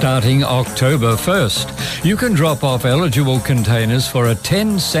starting October 1st. You can drop off eligible containers for a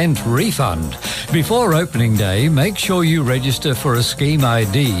 10-cent refund. Before opening day, make sure you register for a scheme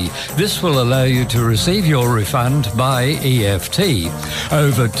ID. This will allow you to receive your refund by EFT.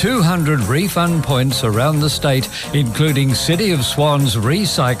 Over 200 refund points around the state, including City of Swan's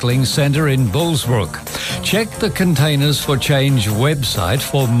Recycling Centre in Bullsbrook. Check the Containers for Change website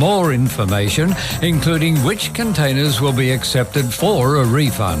for more information, including which containers will be accepted for a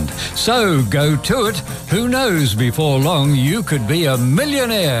refund. So go to it. Who knows, before long you could be a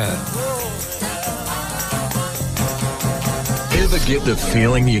millionaire. Ever get the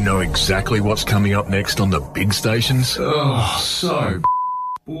feeling you know exactly what's coming up next on the big stations? Oh, so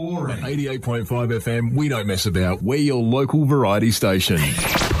boring. 88.5 FM, we don't mess about. We're your local variety station.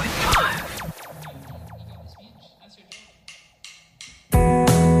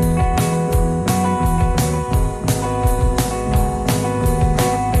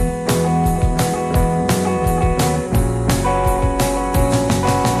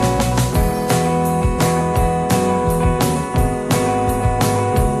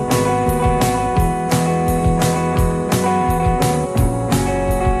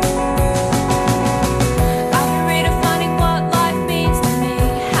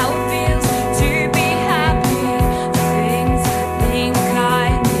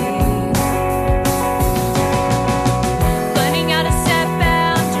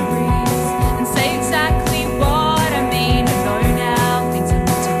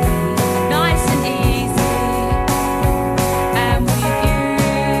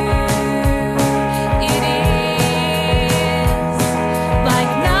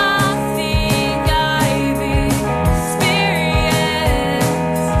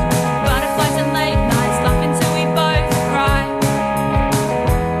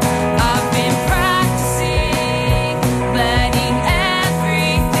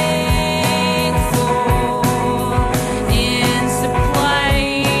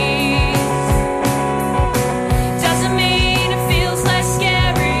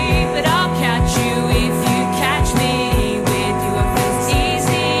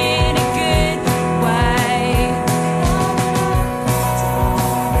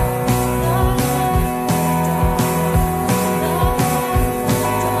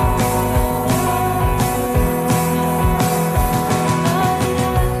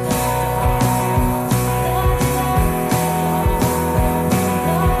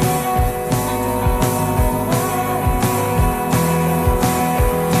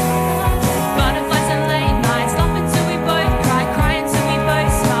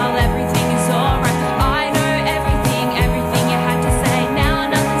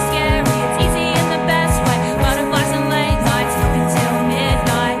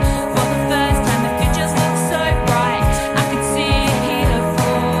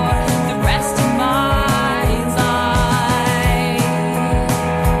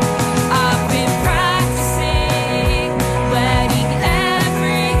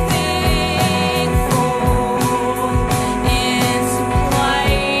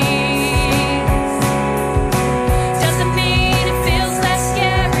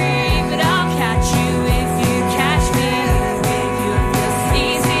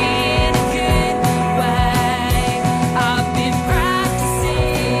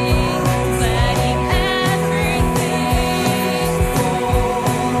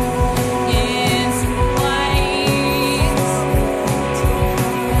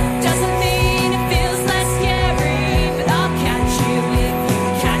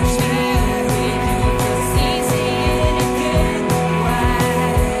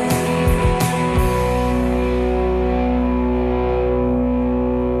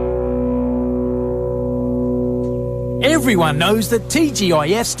 Everyone knows that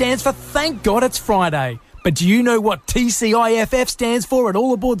TGIF stands for Thank God It's Friday. But do you know what TCIFF stands for at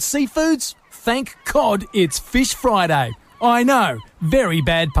All Aboard Seafoods? Thank God It's Fish Friday. I know, very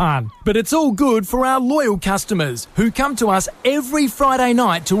bad pun. But it's all good for our loyal customers who come to us every Friday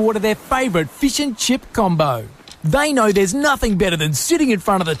night to order their favourite fish and chip combo. They know there's nothing better than sitting in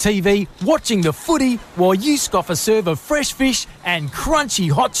front of the TV, watching the footy, while you scoff a serve of fresh fish and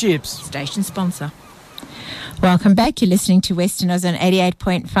crunchy hot chips. Station sponsor. Welcome back. You're listening to Western Oz on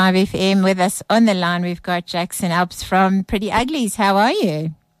 88.5 FM. With us on the line, we've got Jackson Alps from Pretty Uglies. How are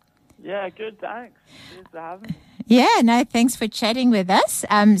you? Yeah, good, thanks. Cheers for having me. Yeah, no, thanks for chatting with us.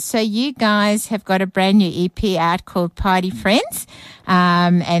 So you guys have got a brand new EP out called Party Friends.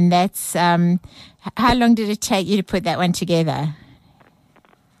 And that's, how long did it take you to put that one together?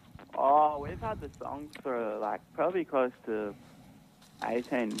 Oh, we've had the song for like probably close to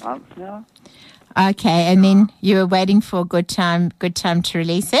 18 months now. Okay, and then you were waiting for a good time to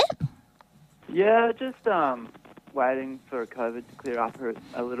release it? Yeah, just waiting for COVID to clear up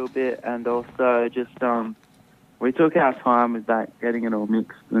a little bit, and also just we took our time with that, getting it all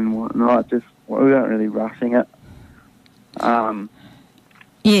mixed and whatnot. Just we weren't really rushing it.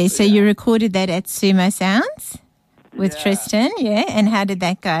 Yeah, so you recorded that at Sumo Sounds with Tristan, yeah? And how did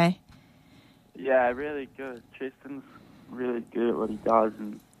that go? Yeah, really good. Tristan's really good at what he does,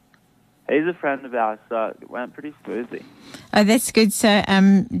 and he's a friend of ours, so it went pretty smoothly. Oh, that's good. So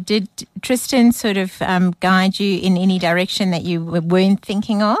did Tristan sort of guide you in any direction that you weren't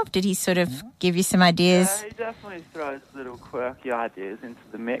thinking of? Did he sort of give you some ideas? Yeah, he definitely throws little quirky ideas into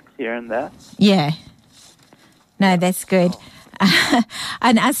the mix here and there. Yeah. No, that's good.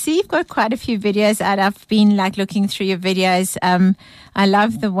 And I see you've got quite a few videos out. I've been looking through your videos. I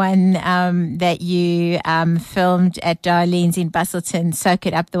love the one that you filmed at Darlene's in Bustleton, Soak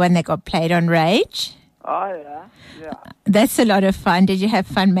It Up, the one that got played on Rage. Oh, yeah. That's a lot of fun. Did you have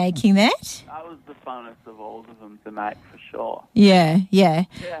fun making that? That was the funnest of all of them to make, for sure. Yeah. Yeah.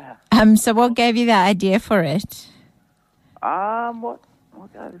 So what gave you the idea for it? What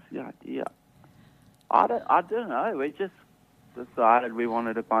gave us the idea? I don't know. We just decided we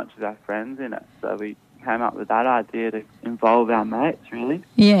wanted a bunch of our friends in it, so we came up with that idea to involve our mates, really.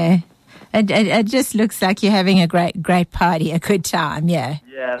 Yeah. It just looks like you're having a great party, a good time, yeah.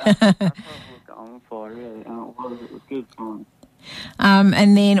 Yeah, that's what we're going for, really. It was good fun.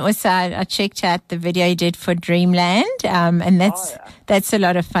 And then also I checked out the video you did for Dreamland, and that's a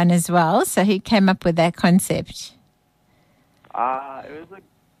lot of fun as well. So who came up with that concept? It was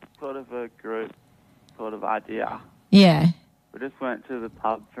sort of a group sort of idea. Yeah. We just went to the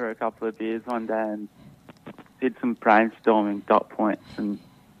pub for a couple of beers one day and did some brainstorming dot points, and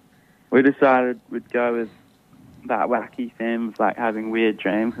we decided we'd go with that wacky theme of having weird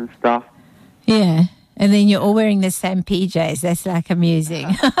dreams and stuff. Yeah. And then you're all wearing the same PJs. That's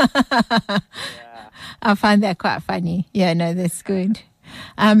amusing. I find that quite funny. Yeah, no, that's good.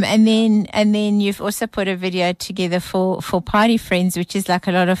 And then you've also put a video together for Party Friends, which is a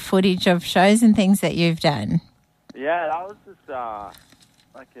lot of footage of shows and things that you've done. Yeah, that was just a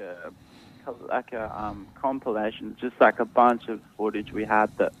compilation, just a bunch of footage we had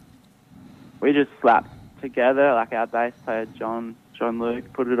that we just slapped together. Our bass player John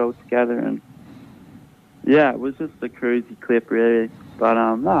Luke put it all together, and yeah, it was just a cruisy clip, really. But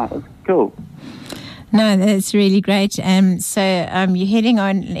no, it was cool. No, that's really great. So you're heading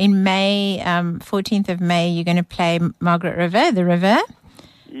on in May, 14th of May. You're going to play Margaret River, the river.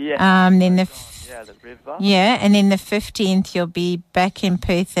 Yeah. Then the river. Yeah, and then the 15th you'll be back in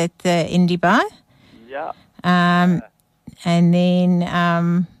Perth at the Indie Bar. Yeah. And then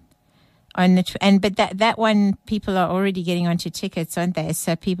on the but that one people are already getting onto tickets, aren't they?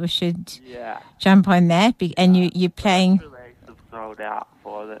 So people should jump on that. And you're playing. Have sold out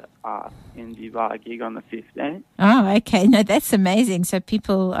for the Indie Bar gig on the 15th. Oh, okay. No, that's amazing. So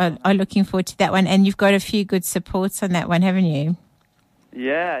people are looking forward to that one, and you've got a few good supports on that one, haven't you?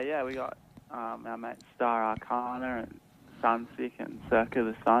 Yeah. We got our mates Star Arcana and Sunsick and Circa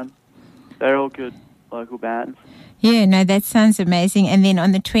the Sun. They're all good local bands. Yeah, no, that sounds amazing. And then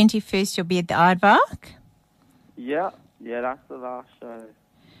on the 21st, you'll be at the Aardvark? Yeah, that's the last show.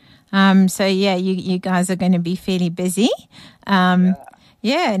 So, you guys are going to be fairly busy.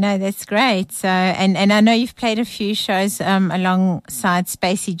 Yeah, no, that's great. So, and I know you've played a few shows alongside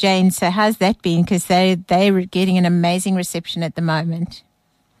Spacey Jane. So how's that been? Because they're getting an amazing reception at the moment.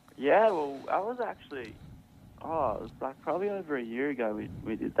 Yeah, well, I was actually, it was probably over a year ago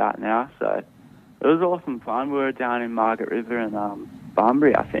we did that now. So it was awesome fun. We were down in Margaret River and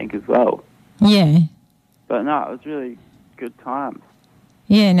Bunbury, I think, as well. Yeah. But no, it was really good times.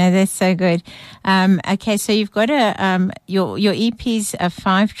 Yeah, no, that's so good. Okay, so you've got your EP's a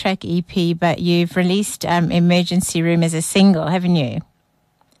 5-track EP, but you've released Emergency Room as a single, haven't you?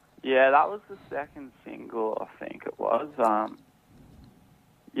 Yeah, that was the second single, I think it was. I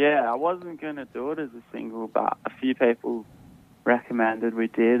wasn't going to do it as a single, but a few people recommended we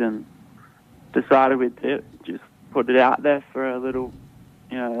did and decided we'd just put it out there for a little,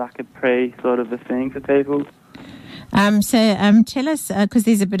 a pre sort of a thing for people. So tell us, because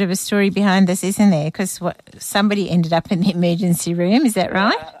there's a bit of a story behind this, isn't there? Because somebody ended up in the emergency room, is that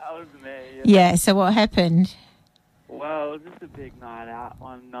right? Yeah, that was me. Yeah, so what happened? Well, it was just a big night out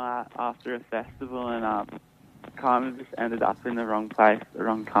one night after a festival, and kind of just ended up in the wrong place at the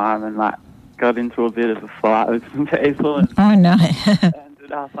wrong time and got into a bit of a fight with some people. And oh, no.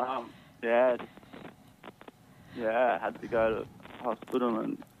 ended up, had to go to hospital,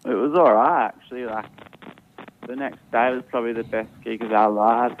 and it was all right actually. Like the next day was probably the best gig of our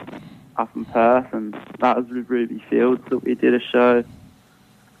lives up in Perth, and that was with Ruby Fields that we did a show,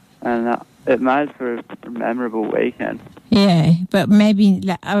 and it made for a memorable weekend. Yeah, but maybe,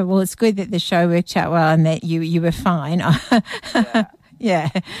 well, it's good that the show worked out well and that you were fine. Yeah.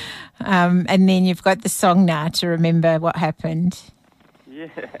 And then you've got the song now to remember what happened. Yeah.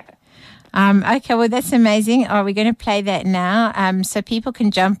 Okay, well, that's amazing. Oh, we're going to play that now. So people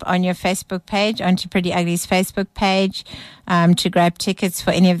can jump on your Facebook page, onto Pretty Ugly's Facebook page, to grab tickets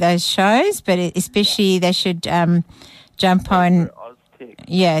for any of those shows. But especially they should jump on.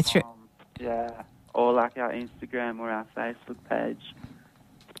 Yeah, through. Yeah, or like our Instagram or our Facebook page.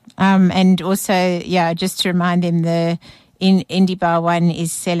 And also, yeah, just to remind them, the Indie Bar one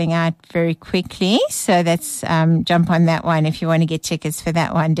is selling out very quickly. So that's jump on that one if you want to get tickets for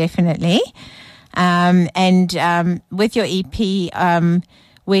that one, definitely. And with your EP,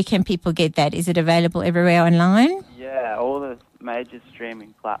 where can people get that? Is it available everywhere online? Yeah, all the major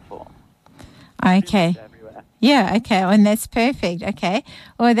streaming platforms. Okay. Yeah, okay. And that's perfect. Okay.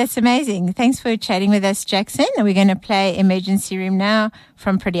 Well, that's amazing. Thanks for chatting with us, Jackson. We're going to play Emergency Room now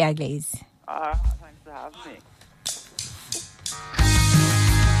from Pretty Uglies. Thanks for having me.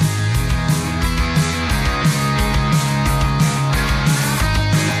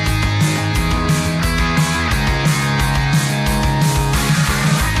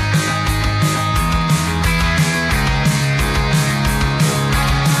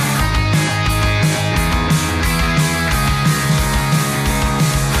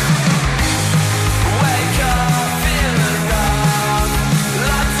 Wake up, feeling round.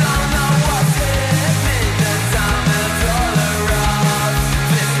 I don't know what's hit me.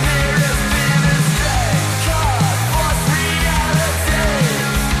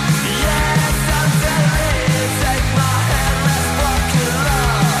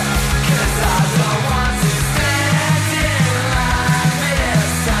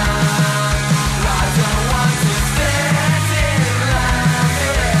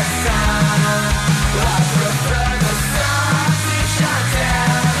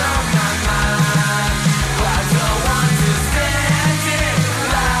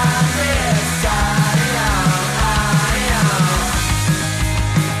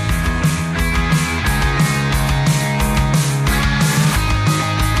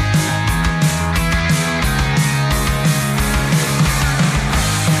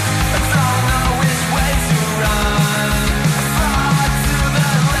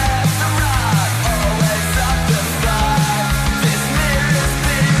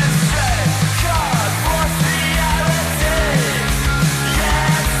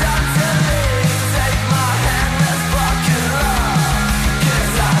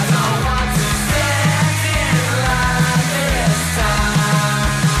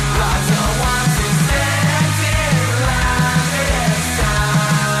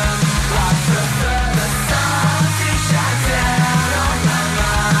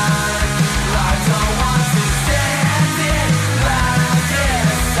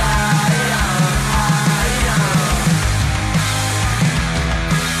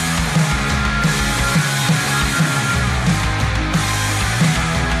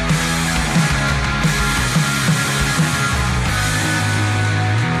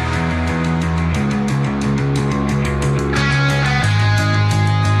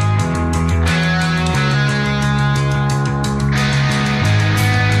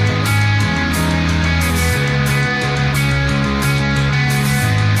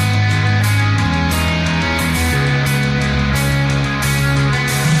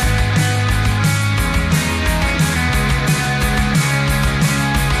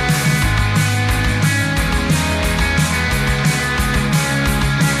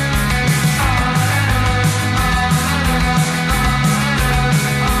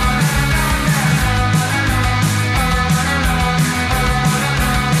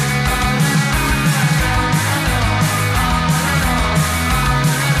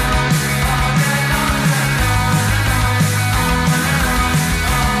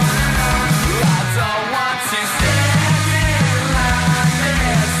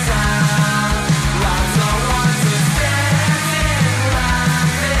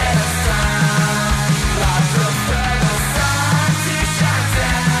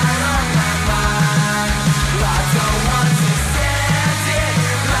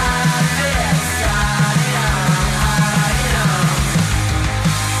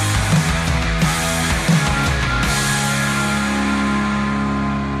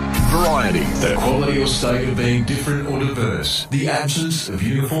 variety, the quality or state of being different or diverse, the absence of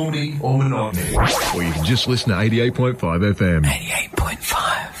uniformity or monotony. Or you can just listen to 88.5 FM.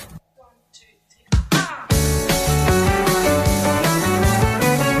 88.5.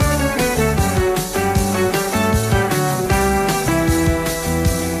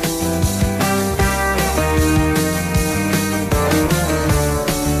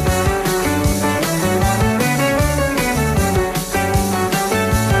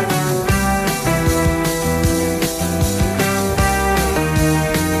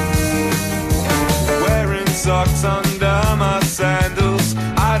 Socks under my sandals.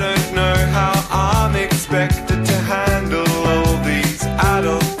 I don't know how I'm expected to handle all these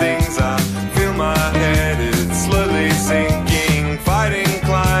adult things. I feel my head is slowly sinking, fighting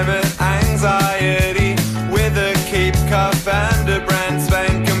climate anxiety with a keep cup and a brand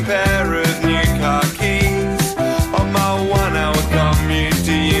spanking pair of new car keys on my 1-hour commute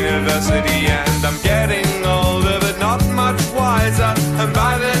to university. And I'm getting older but not much wiser, and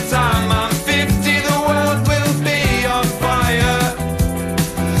by the time I'm 50 the world will be on fire.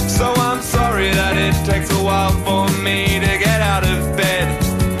 So I'm sorry that it takes a while for me to get out of bed,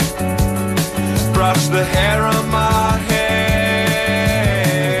 brush the hair on my head.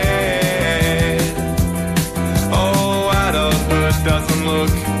 Oh, adulthood doesn't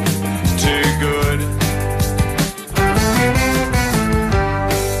look too good.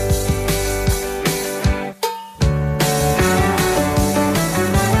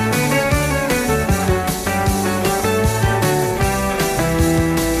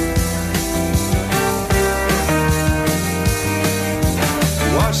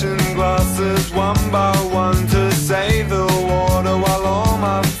 Washing glasses one by one to save the water while all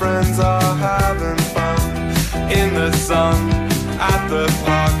my friends are having fun in the sun at the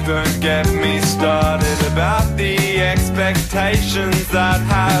park. Don't get me started about the expectations that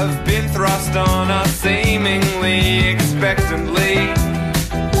have been thrust on us seemingly expectantly,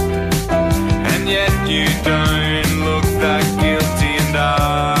 and yet you don't look that guilty. And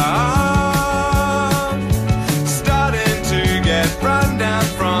I'm starting to get run down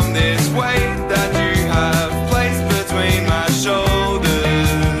from this weight that you have placed between my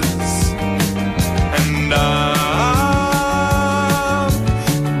shoulders, and I'm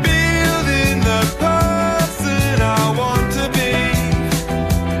building the person I want to be.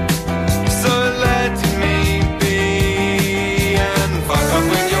 So let me be and fuck up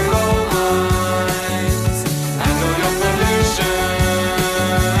with your coal mines and all your pollution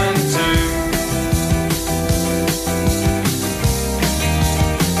too.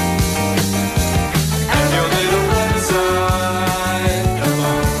 And your little website,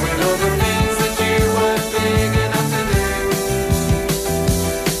 along with all the things that you weren't big enough to do.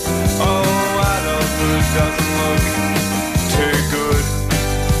 Oh, adulthood doesn't look too good.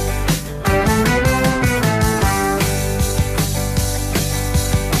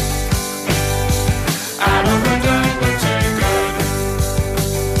 Adulthood don't look too good.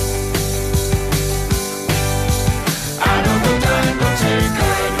 Adulthood don't look too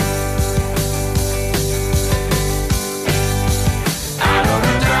good.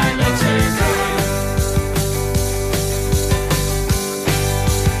 Adulthood don't look too good.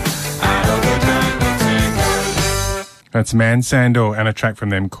 Adulthood don't look too good. That's Man Sandal and a track from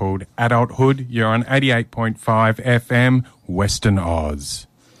them called Adulthood. You're on 88.5 FM, Western Oz.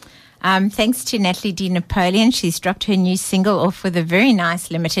 Thanks to Natalie D. Napoleon. She's dropped her new single off with a very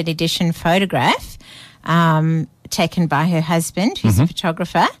nice limited edition photograph taken by her husband, who's a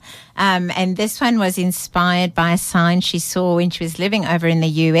photographer. And this one was inspired by a sign she saw when she was living over in the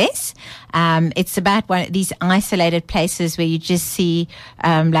US. It's about one of these isolated places where you just see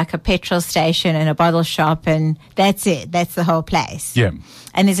like a petrol station and a bottle shop, and that's it. That's the whole place. Yeah.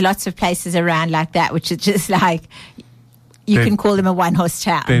 And there's lots of places around like that, which is just like, you There- can call them a one-horse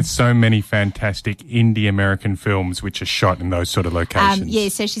town. There's so many fantastic indie American films which are shot in those sort of locations. Yeah,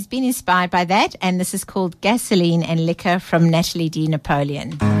 so she's been inspired by that, and this is called Gasoline and Liquor from Natalie D.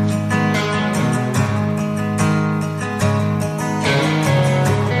 Napoleon.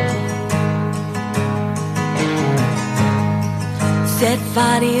 Set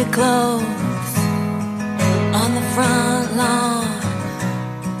fire to your clothes on the front lawn.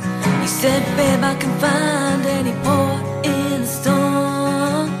 You said, babe, I can find any port in the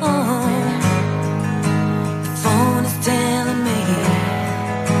storm. The phone is telling me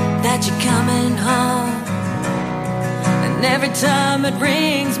that you're coming home, and every time it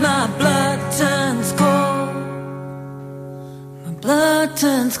rings, my blood turns cold. My blood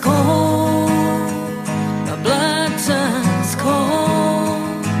turns cold. My blood turns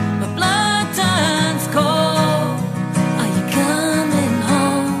cold. My blood turns cold. Are you coming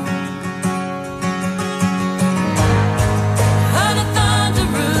home?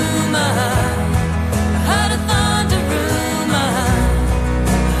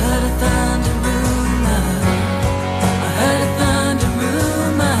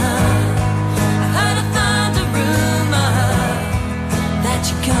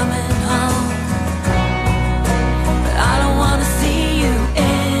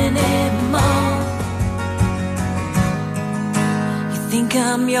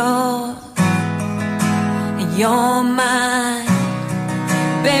 I'm yours and you're mine.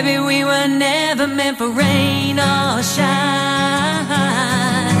 Baby, we were never meant for rain or shine.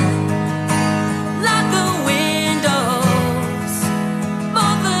 Lock the windows,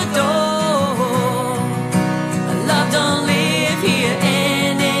 bolt the door. Love don't live here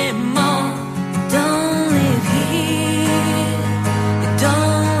anymore. Don't live here. It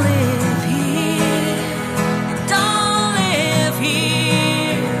don't live here. It don't live here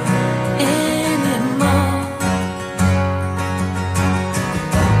anymore.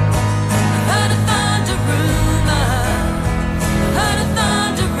 Heard a thunder rumor. Heard a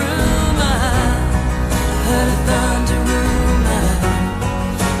thunder rumor. Heard a thunder rumor.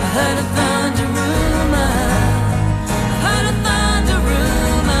 Heard a thunder rumor. Heard a thunder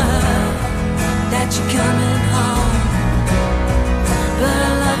rumor that you're coming home, but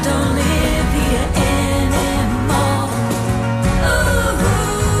our love don't live here anymore. Ooh,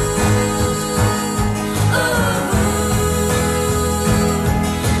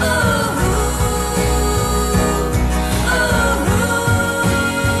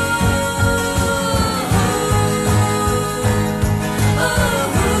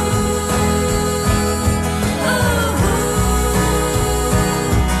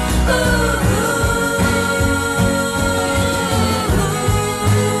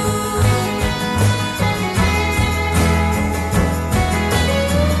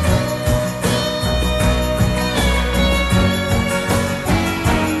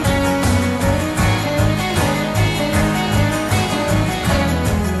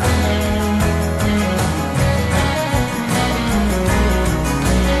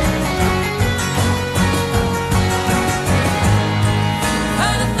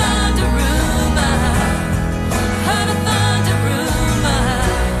 heard a thunder rumor. Heard a thunder rumor.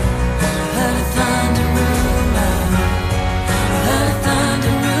 Heard a thunder rumor. Heard a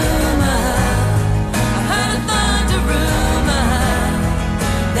thunder rumor. Heard a thunder rumor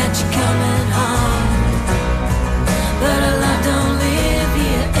that you're coming home, but our love don't live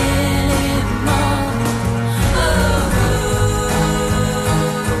here anymore.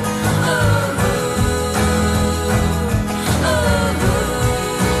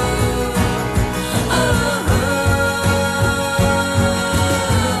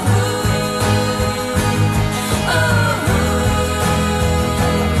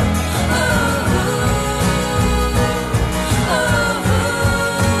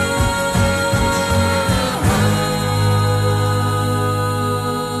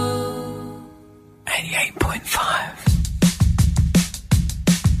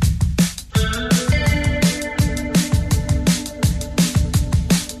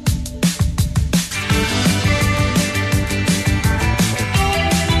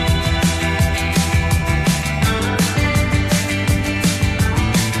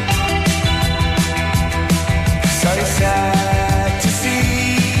 So sad to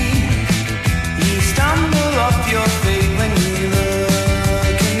see you stumble off your feet when you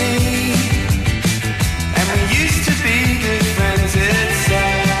look at me. And we used to be good friends, it's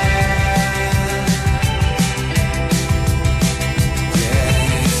sad.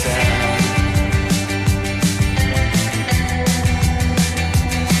 Yeah, it's sad.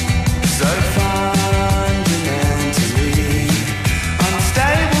 So fundamentally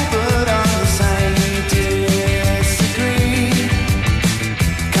unstable, but I'm the same. You disagree.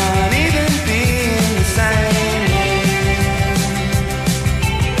 Can't even be in the same room.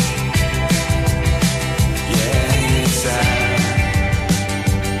 Yeah, it's sad.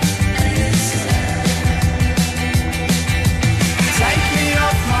 It's sad. Take me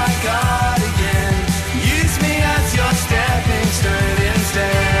off my guard again. Use me as your stepping stone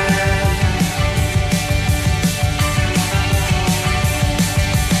instead.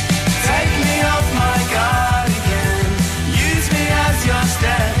 Take me off my guard again. Use me as your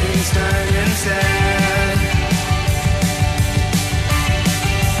stepping stone instead.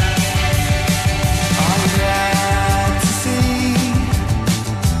 I'm glad to see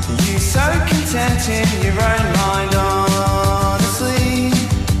you so content in your own mind, honestly.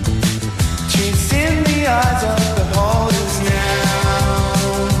 Truth's in the eyes of beholders now.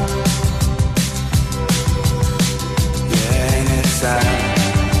 Yeah, and it's sad.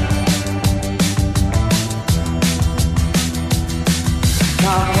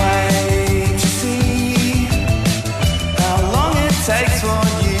 Can't wait to see how long it takes for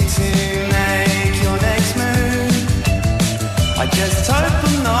you to make your next move. I just hope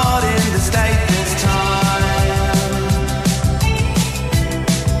I'm not in the state this time.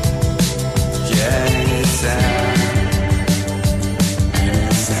 Yeah, it's sad.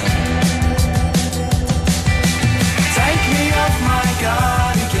 It's sad. Take me off my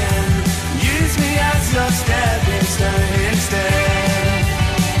guard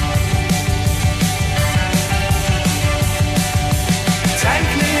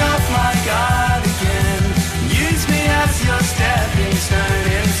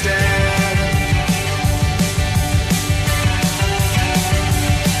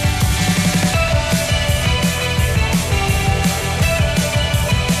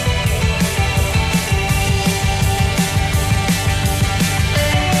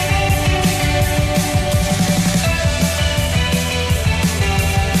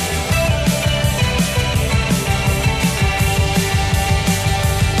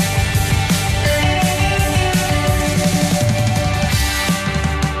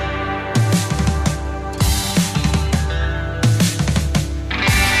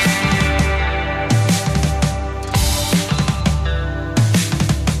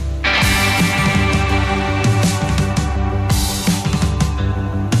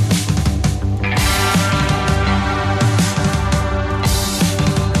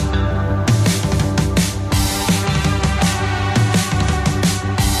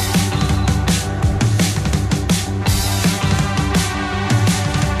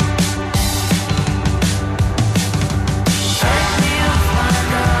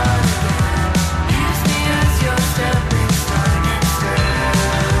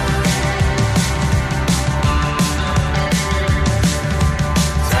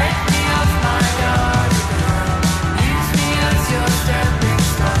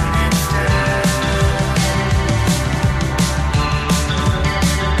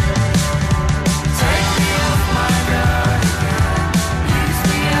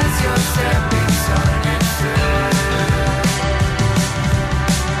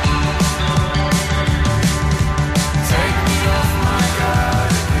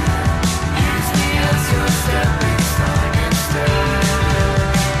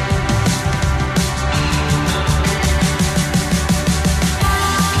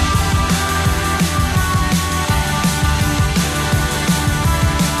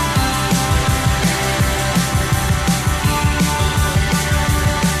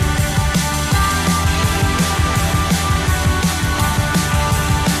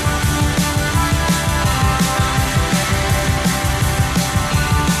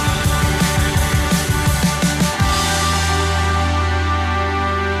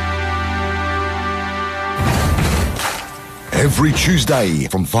Every Tuesday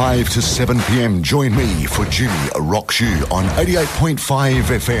from 5 to 7 p.m, join me for Jimmy Rocks You on 88.5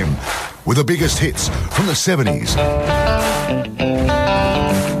 FM with the biggest hits from the 70s,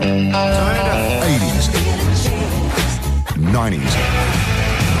 80s, 90s.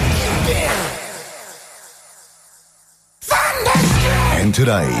 And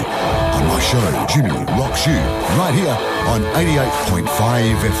today, on my show, Jimmy Rocks You, right here on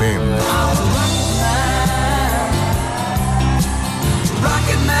 88.5 FM.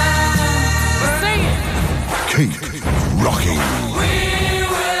 Rocket Man, sing it. Keep rocking. We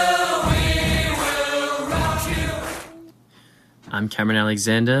will rock you. I'm Cameron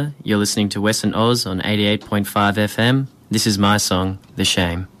Alexander. You're listening to Western Oz on 88.5 FM. This is my song, The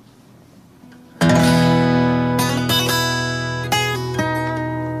Shame.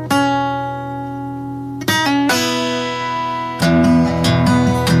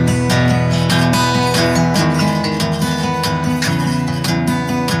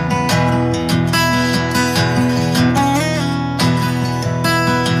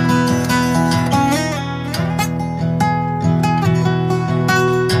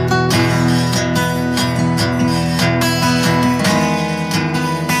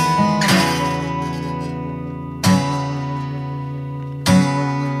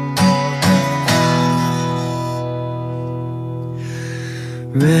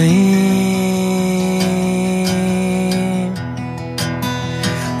 Rain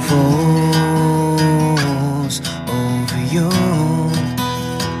falls over you.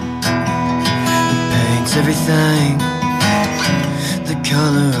 It paints everything the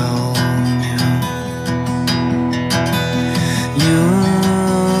color on you.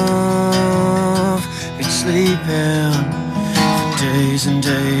 You've been sleeping for days and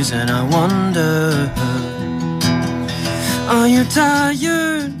days, and I wonder, are you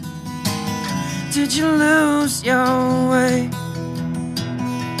tired? Did you lose your way?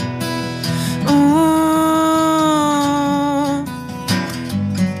 Ooh.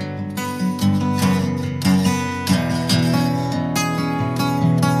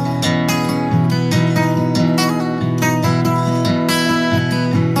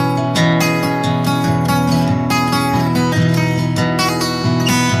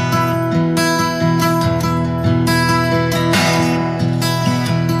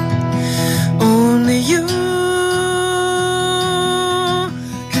 Only you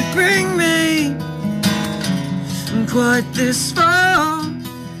could bring me quite this far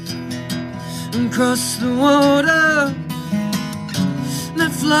and cross the water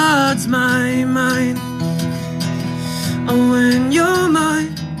that floods my mind. Oh, when you're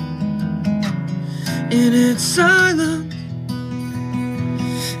mine, in its silence,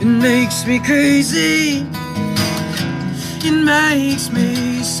 it makes me crazy. It makes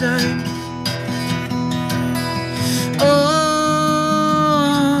me say, oh,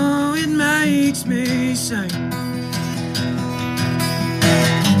 it makes me say,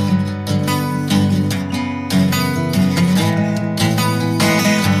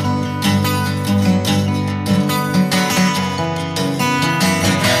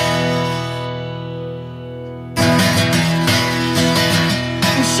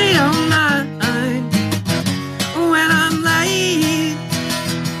 she don't mind when I'm late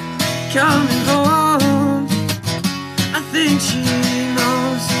coming home. I think she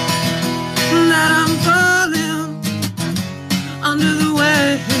knows that I'm falling under the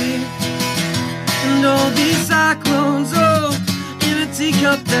weight, and all these cyclones, oh, in a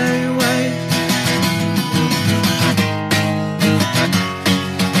teacup they wait.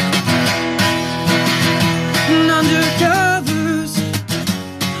 And under covers,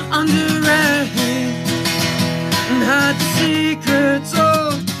 under rain, and hide the secrets,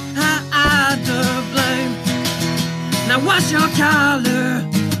 oh, hide the blame. Now wash your collar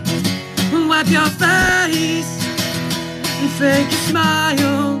and wipe your face and fake a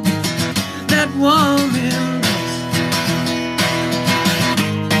smile that warm embrace.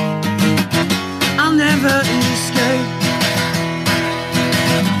 I'll never escape.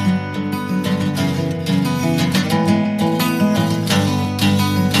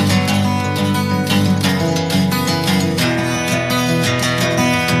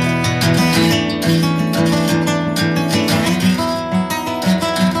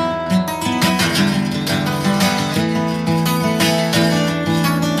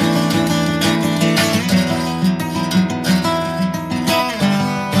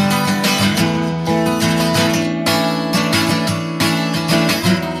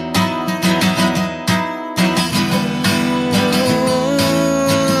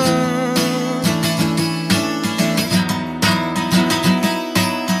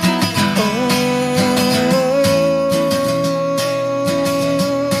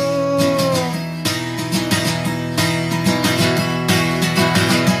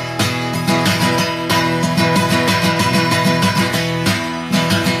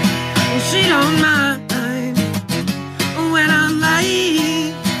 don't mind when I'm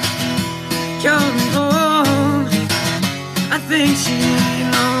late coming home. I think she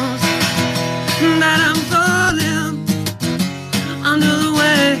knows that I'm falling under the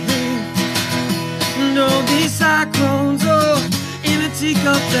weight. And all these cyclones, in a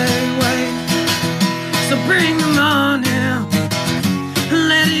teacup they wait. So bring them on now,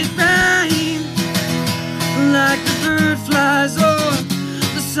 let it rain like the bird flies over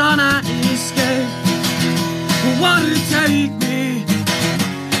the sun I escape. Want to take me,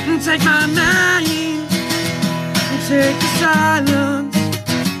 take my name, take the silence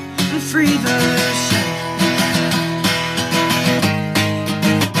and free the shame,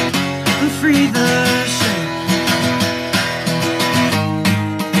 and free the shame,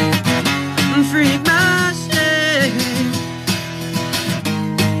 and free my shame,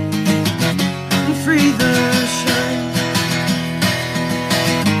 and free the shame.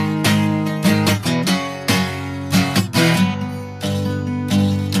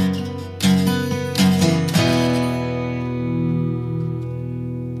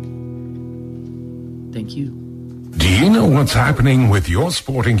 Thank you. Do you know what's happening with your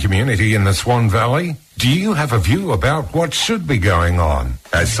sporting community in the Swan Valley? Do you have a view about what should be going on?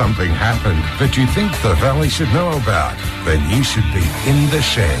 Has something happened that you think the Valley should know about? Then you should be In the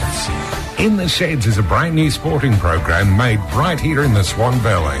Sheds. In the Sheds is a brand new sporting program made right here in the Swan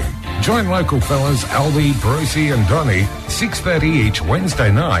Valley. Join local fellas Albie, Brucey and Donny 6:30 each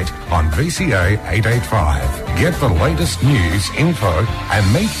Wednesday night on VCA 885. Get the latest news, info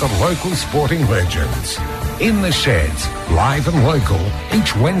and meet the local sporting legends. In the Sheds, live and local,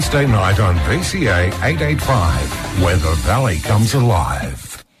 each Wednesday night on VCA 885, where the Valley comes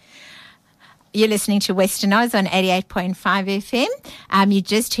alive. You're listening to Western Oz on 88.5 FM. You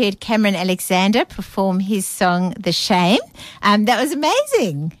just heard Cameron Alexander perform his song, The Shame. That was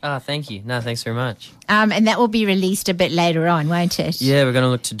amazing. Thank you. No, thanks very much. And that will be released a bit later on, won't it? Yeah, we're going to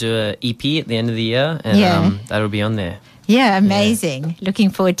look to do an EP at the end of the year, and that'll be on there. Yeah, amazing. Yeah.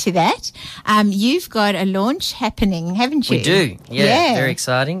 Looking forward to that. You've got a launch happening, haven't you? We do. Yeah. Very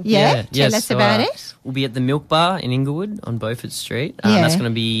exciting. Yeah. Tell us about it. We'll be at the Milk Bar in Inglewood on Beaufort Street. That's going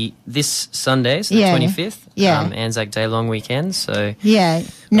to be this Sunday, so the 25th. Anzac Day long weekend. So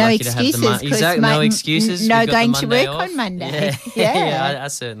no excuses. Exactly, no excuses. No going to work on Monday. I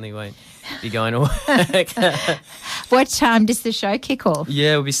certainly won't be going to work. What time does the show kick off?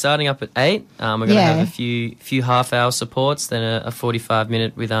 Yeah, we'll be starting up at 8. We're going to have a few half-hour supports, then a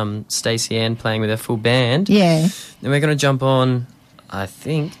 45-minute with Stacey Ann playing with her full band. Yeah. Then we're going to jump on, I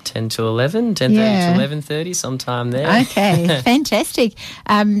think, 10 to 11, 10:30 to 11:30, sometime there. Okay, fantastic.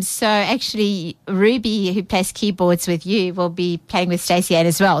 So actually, Ruby, who plays keyboards with you, will be playing with Stacey Ann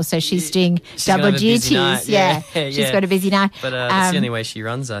as well. So she's doing double duties. Yeah. She's got a busy night. But that's the only way she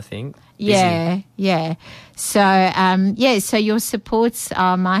runs, I think. Busy. Yeah. So, so your supports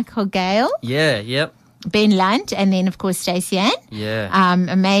are Michael Gale. Yep. Ben Lunt, and then, of course, Stacey Ann. Yeah.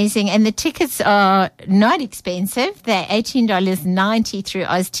 Amazing. And the tickets are not expensive. They're $18.90 through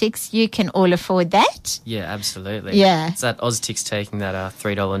OzTix. You can all afford that. Yeah, absolutely. Yeah. It's that OzTix taking that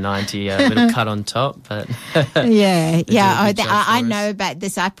 $3.90 little cut on top. But I know about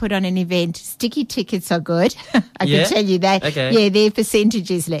this. I put on an event. Sticky tickets are good. I can tell you that. Okay. Yeah, their percentage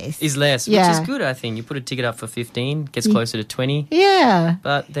is less. Which is good, I think. You put a ticket up for 15, gets closer to 20. Yeah.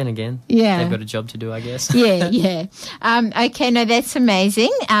 But then again, they've got a job to do, I guess. Yeah. Okay, no, that's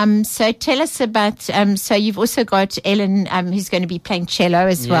amazing. So tell us about, so you've also got Ellen, who's going to be playing cello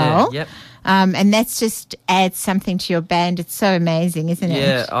as well. Yep. And that's just adds something to your band. It's so amazing, isn't it?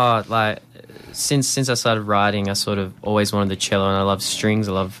 Yeah, since I started writing, I sort of always wanted the cello, and I love strings.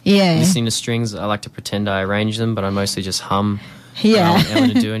 I love listening to strings. I like to pretend I arrange them, but I mostly just hum.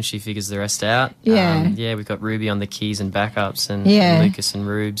 Ellen to do, and she figures the rest out. We've got Ruby on the keys and backups, and Lucas and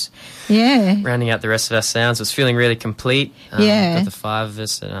Rubes rounding out the rest of our sounds. So it's feeling really complete. Got the 5 of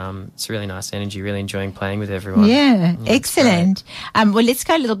us, and it's really nice energy, really enjoying playing with everyone. Excellent. Well, let's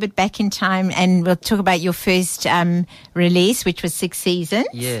go a little bit back in time, and we'll talk about your first release, which was 6 Seasons.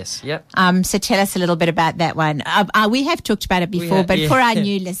 Yes, yep. So tell us a little bit about that one. We have talked about it before, but for our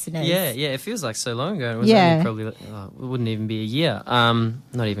new listeners. It feels like so long ago. It was only probably, it wouldn't even be a year.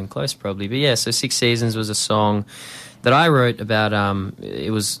 Not even close, probably. But so 6 Seasons was a song that I wrote about.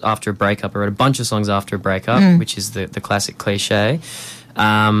 It was after a breakup. I wrote a bunch of songs after a breakup, which is the classic cliche.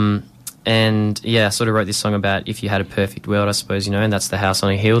 And I sort of wrote this song about if you had a perfect world, I suppose, and that's the house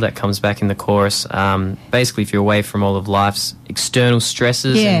on a hill that comes back in the chorus. Basically, if you're away from all of life's external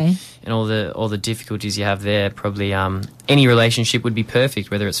stresses and all the difficulties you have there, probably any relationship would be perfect,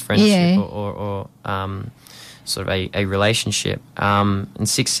 whether it's friendship or sort of a relationship. And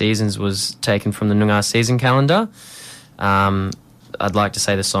 6 seasons was taken from the Noongar season calendar. I'd like to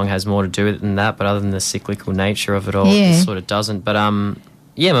say the song has more to do with it than that, but other than the cyclical nature of it all, it sort of doesn't. But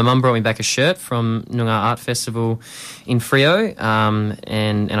yeah, my mum brought me back a shirt from Noongar Art Festival in Freo,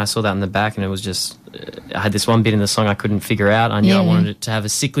 and I saw that in the back, and it was just, I had this one bit in the song I couldn't figure out. I knew I wanted it to have a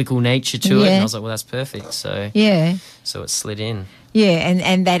cyclical nature to it, and I was like, well, that's perfect. So so it slid in. Yeah,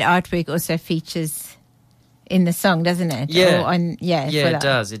 and that artwork also features in the song, doesn't it? Yeah. Or on, it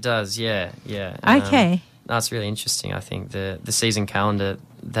does, yeah. Okay. That's really interesting. I think the season calendar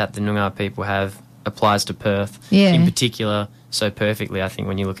that the Noongar people have applies to Perth in particular so perfectly, I think,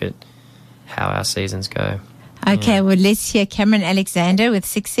 when you look at how our seasons go. Okay, well, let's hear Cameron Alexander with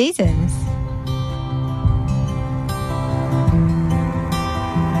 6 Seasons.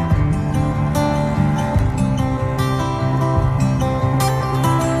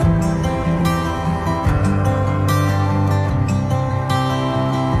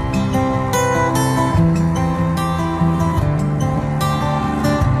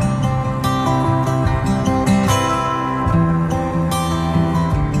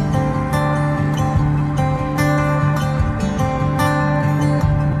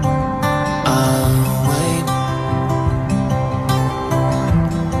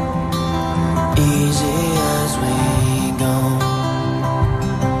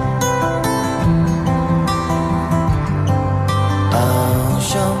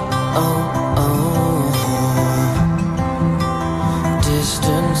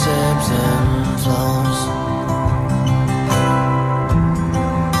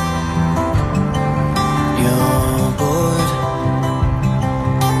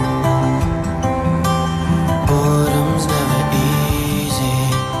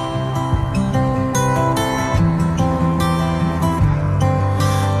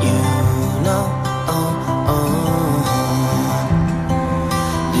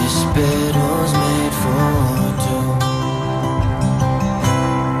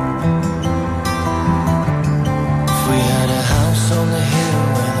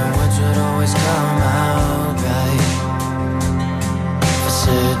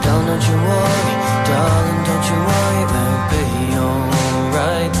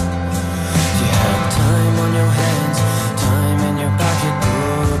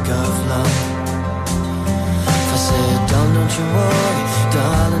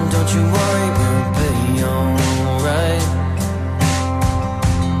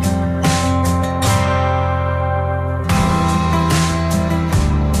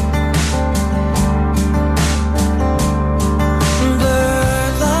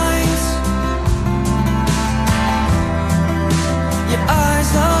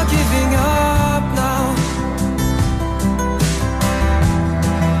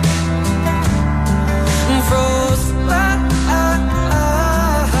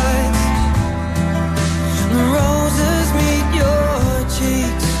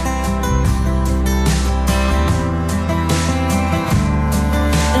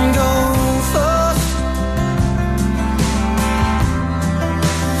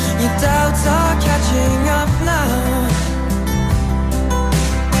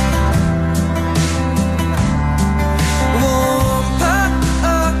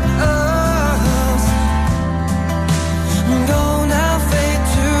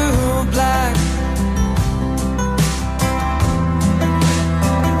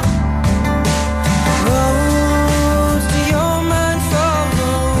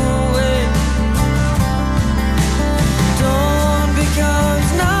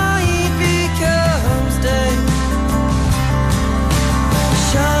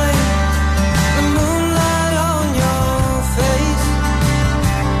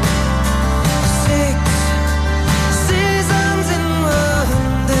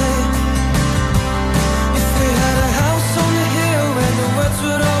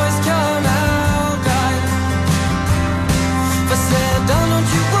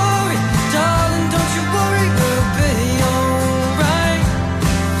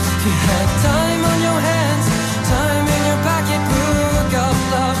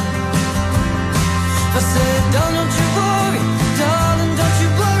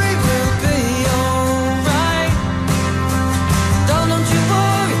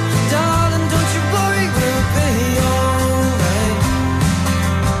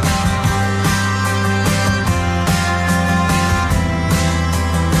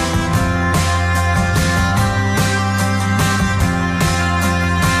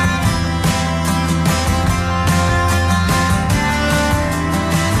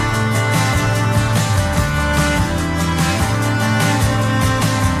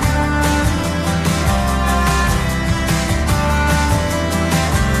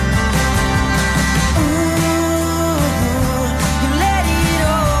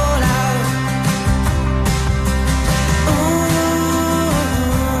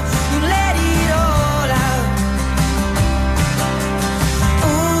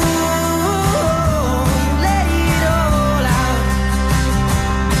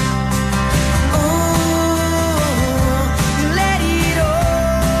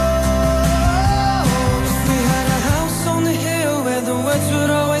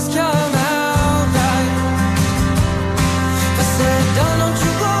 always come out right. I said, don't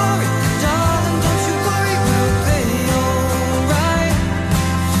you worry, darling, don't you worry, we'll be alright.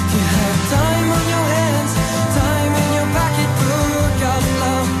 You have time on your hands, time in your pocketbook, got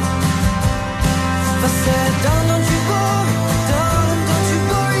love. I said, don't you worry, darling, don't you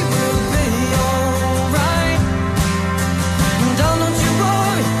worry, we'll be alright. Don't you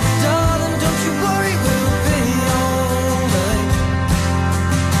worry, darling, don't you worry, we'll be alright.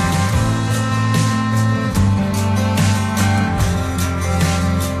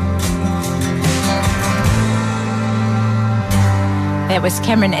 That was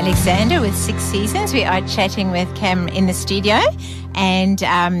Cameron Alexander with Six Seasons. We are chatting with Cam in the studio, and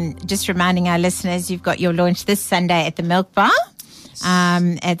just reminding our listeners, you've got your launch this Sunday at the Milk Bar.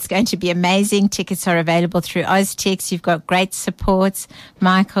 It's going to be amazing. Tickets are available through OzTix. You've got great supports,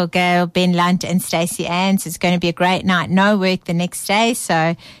 Michael Gale, Ben Lunt and Stacey Ann's. It's going to be a great night. No work the next day,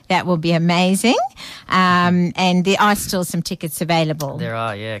 so that will be amazing. And there are still some tickets available. There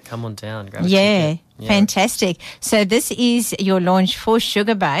are, yeah. Come on down. Grab a Yeah, ticket. Yeah. fantastic. So this is your launch for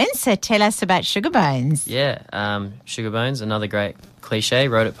Sugar Bones. So tell us about Sugar Bones. Yeah, Sugar Bones, another great cliche.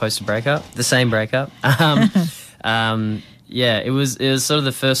 Wrote it post a breakup, the same breakup. Yeah, it was sort of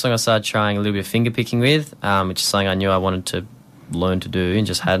the first song I started trying a little bit of finger picking with, which is something I knew I wanted to learn to do and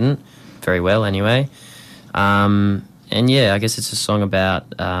just hadn't very well anyway. And yeah, I guess it's a song about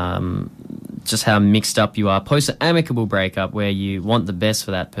just how mixed up you are post an amicable breakup where you want the best for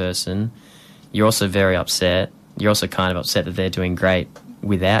that person. You're also very upset. You're also kind of upset that they're doing great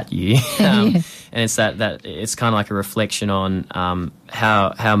without you. And it's that it's kind of like a reflection on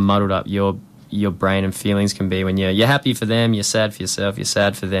how muddled up your brain and feelings can be when you're happy for them, you're sad for yourself, you're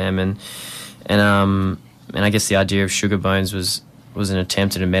sad for them, and I guess the idea of Sugar Bones was an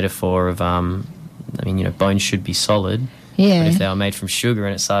attempt at a metaphor of bones should be solid, but if they were made from sugar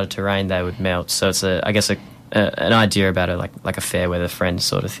and it started to rain, they would melt. So it's an idea about like a fair weather friend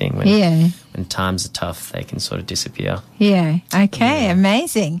sort of thing. When times are tough, they can sort of disappear. Yeah. Okay. Yeah.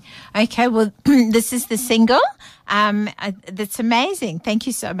 Amazing. Okay. Well, this is the single. That's amazing. Thank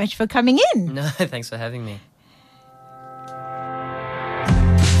you so much for coming in. No, thanks for having me.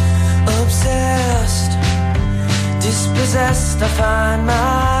 Obsessed, dispossessed, I find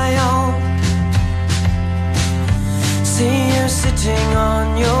my own. See you sitting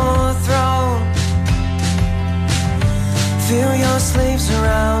on your throne. Feel your sleeves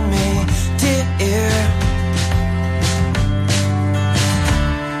around me, dear.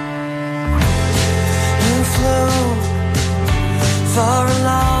 You flew far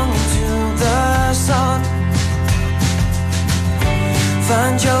along into the sun.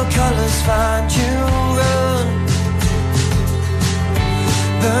 Find your colors, find you run.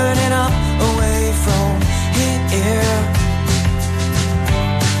 Burning up away from here.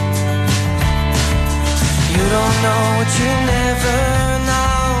 You don't know what you never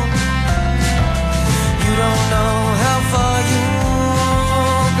know. You don't know how far you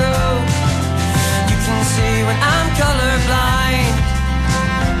go. You can see when I'm colorblind.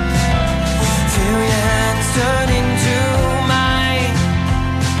 Feel your hands turn into mine.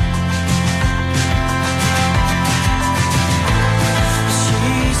 She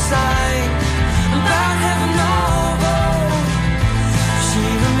sang about heaven over. She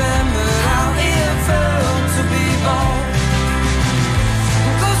remembered how it felt to be born.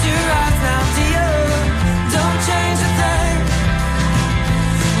 Close your eyes now, dear. Don't change a thing.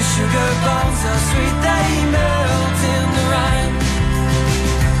 Sugar bones are sweet, they melt in the rain.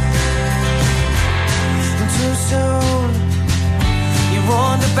 Too soon, you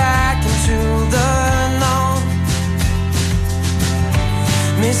wander back into the lawn.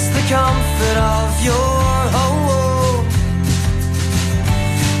 Miss the comfort of your home.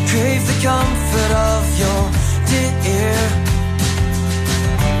 Crave the comfort of your dear.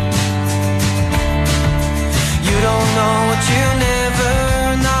 You don't know what you never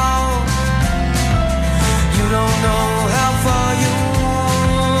know. You don't know how far you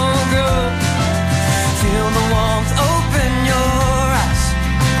go. Feel the warmth, open your eyes.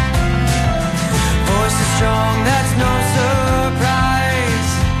 Voice is strong, that's no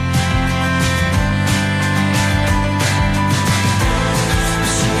surprise.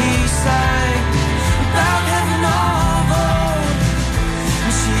 She sang about heaven over.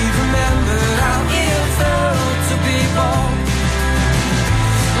 She remembered how it felt to be born.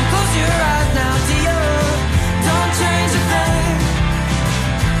 Close your eyes now, dear. Don't change a thing.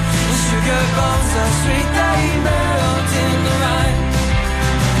 Sugar bones are sweet, they melt in the rain.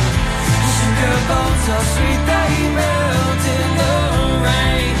 Sugar bones are sweet, they melt in the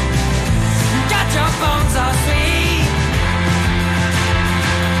rain. Got your bones are sweet.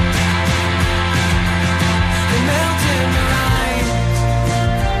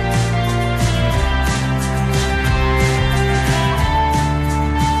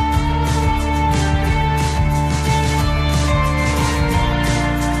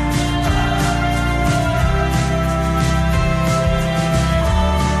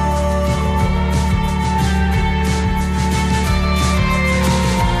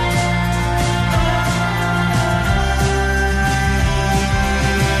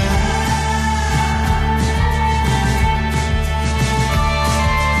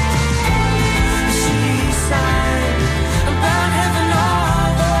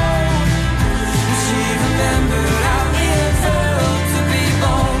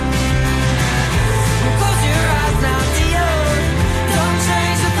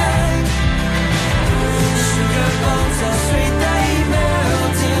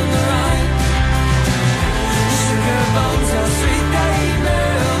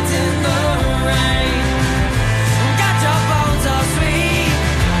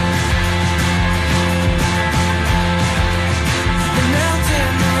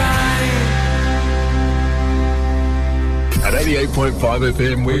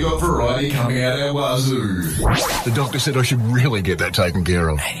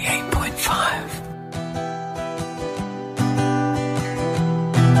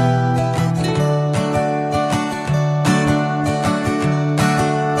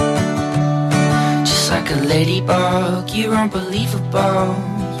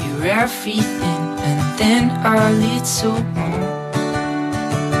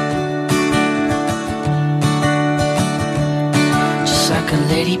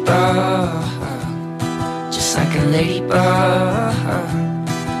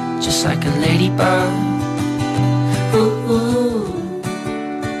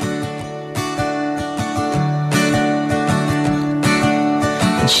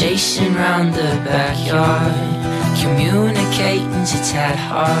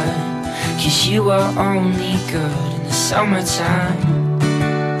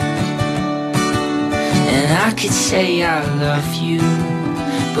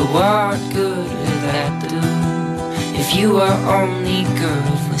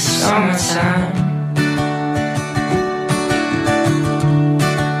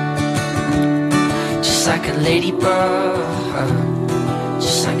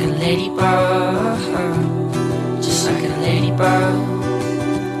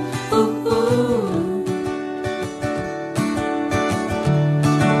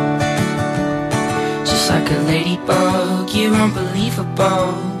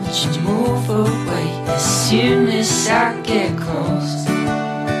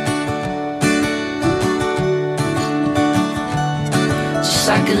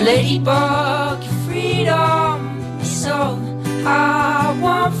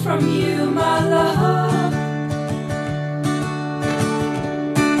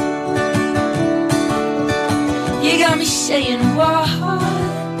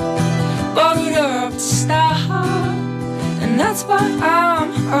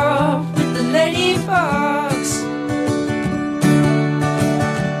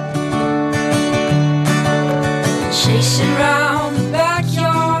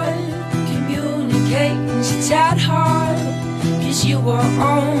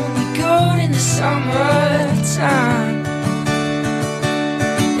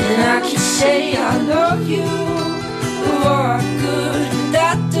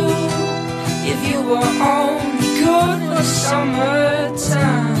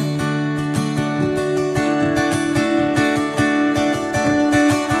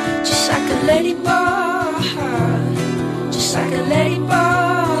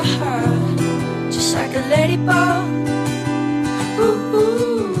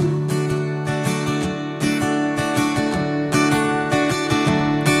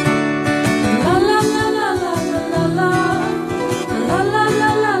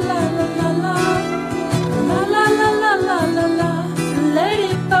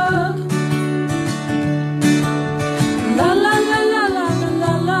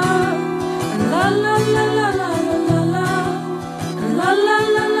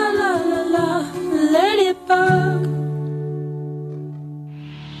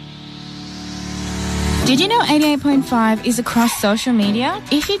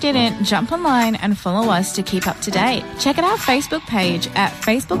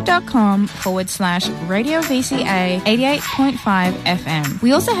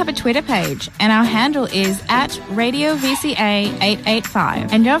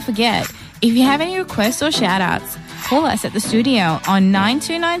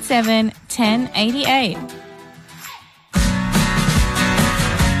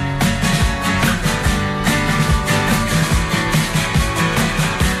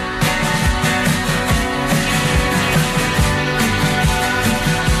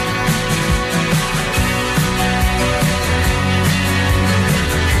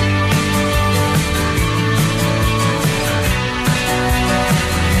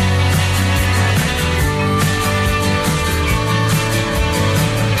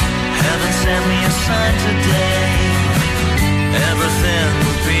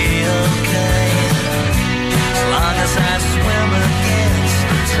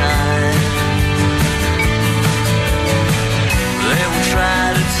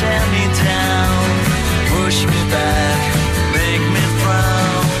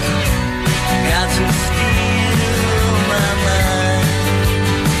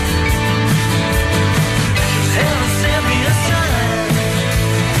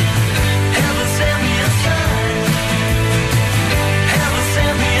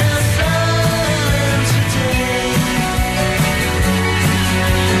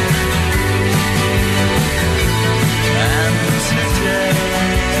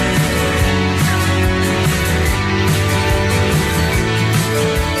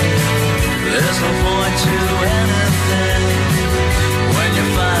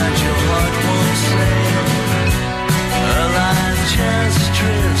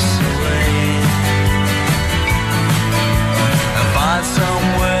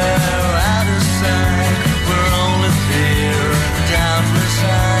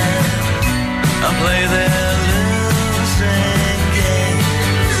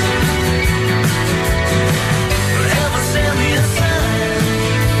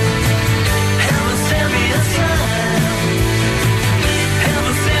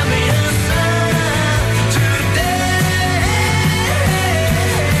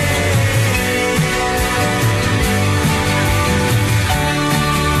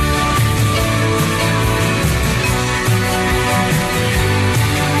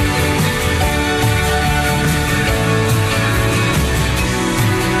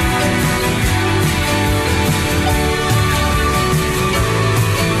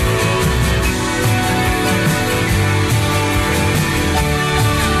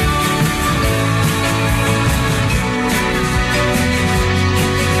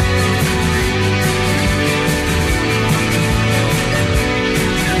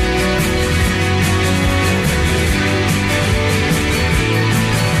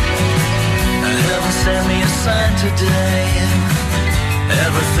 today.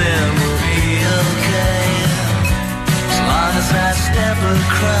 Everything will be okay as long as I step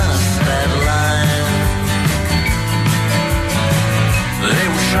across that line. They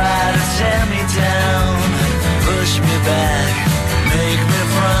will try to tear me down, push me back, make me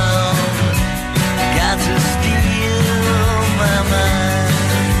frown. Got to steal my mind.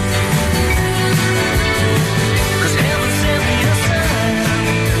 'Cause heaven sent me a sign.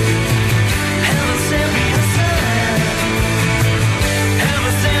 Heaven sent me a sign.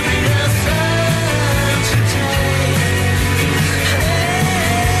 Heaven sent me a sign today.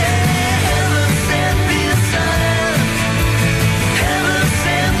 Heaven sent me a sign. Heaven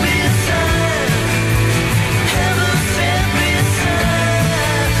sent me a sign. Heaven sent me a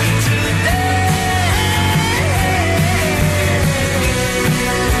sign today.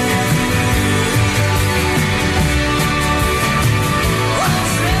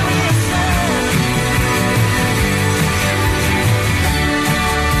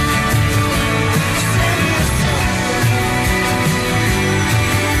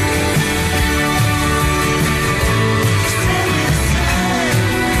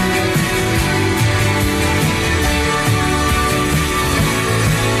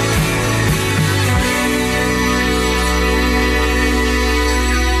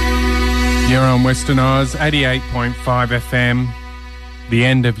 You're on Western Oz, 88.5 FM. The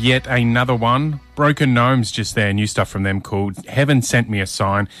end of yet another one. Broken Gnomes just there. New stuff from them called Heaven Sent Me a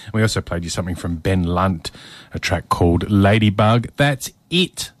Sign. We also played you something from Ben Lunt, a track called Ladybug. That's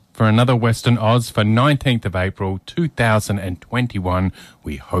it for another Western Oz for 19th of April 2021.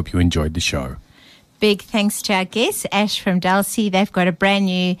 We hope you enjoyed the show. Big thanks to our guests, Ash from Dulcie. They've got a brand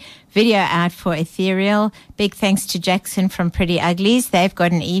new video out for Ethereal. Big thanks to Jackson from Pretty Uglies. They've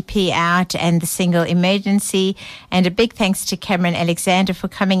got an EP out and the single Emergency. And a big thanks to Cameron Alexander for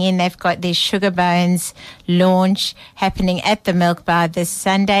coming in. They've got their Sugar Bones launch happening at the Milk Bar this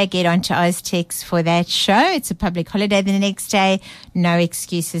Sunday. Get on to Oztex for that show. It's a public holiday the next day. No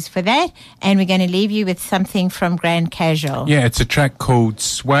excuses for that. And we're going to leave you with something from Grand Casual. Yeah, it's a track called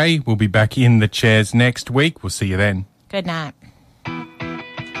Sway. We'll be back in the chairs next week. We'll see you then. Good night.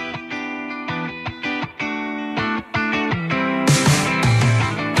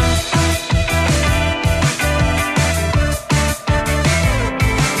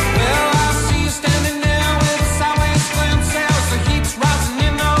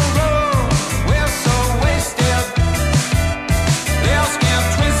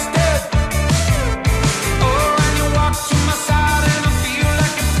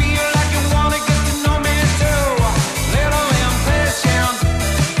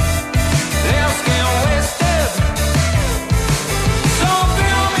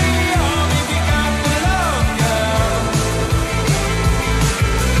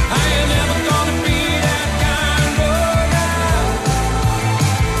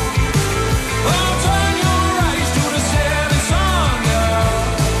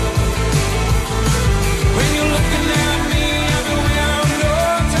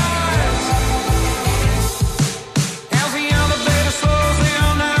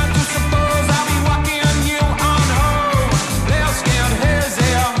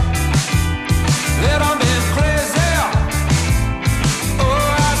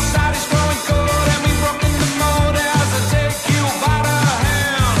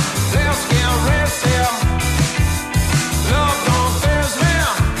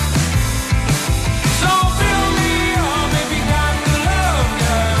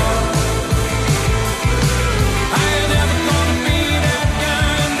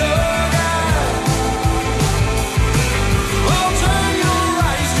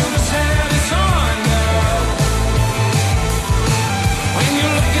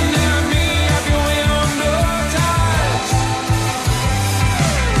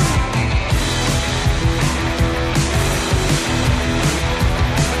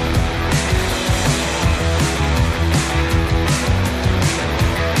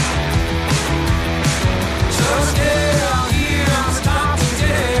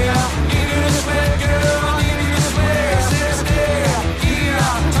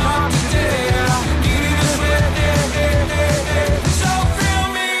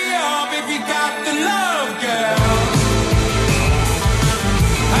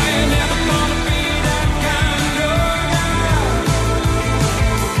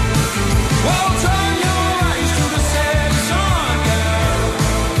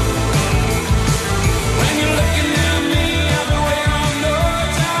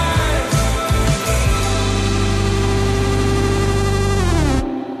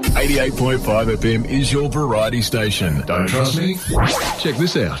 .5 FM is your variety station. Don't trust me? Check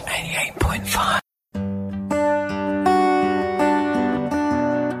this out. 88.5.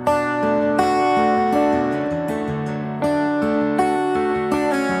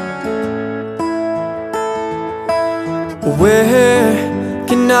 Where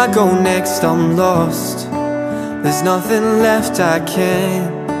can I go next? I'm lost. There's nothing left, I can't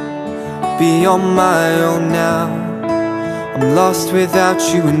be on my own now. I'm lost without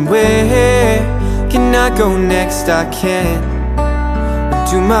you, and where can I go next? I can't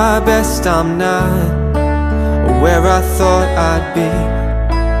do my best, I'm not where I thought I'd be,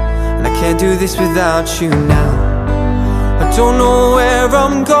 and I can't do this without you now. I don't know where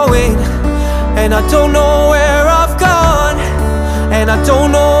I'm going, and I don't know where I've gone, and I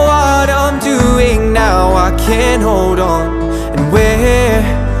don't know what I'm doing now. I can't hold on, and where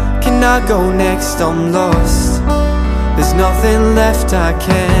can I go next? I'm lost. There's nothing left, I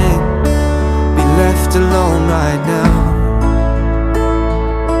can't be left alone right now.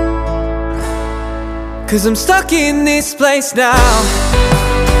 'Cause I'm stuck in this place now.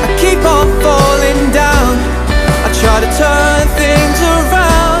 I keep on falling down. I try to turn things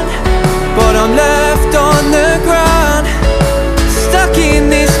around, but I'm left on the ground. Stuck in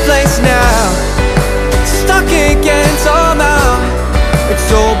this place now. Stuck again somehow. It's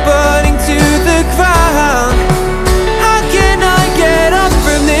all burning to the ground. How can I get up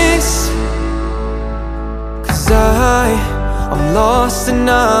from this? 'Cause I'm lost and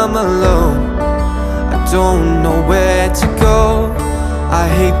I'm alone. I don't know where to go. I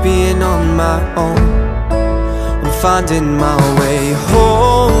hate being on my own. I'm finding my way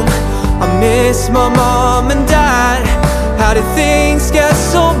home. I miss my mom and dad. How did things get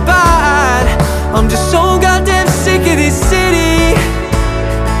so bad? I'm just so goddamn sick of this city.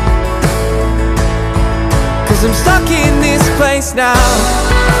 'Cause I'm stuck in this place now.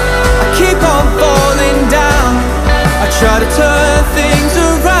 I keep on falling down. I try to turn things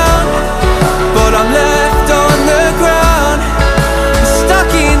around, but I'm left on the ground. I'm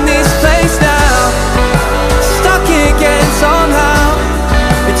stuck in this place now. Stuck again somehow.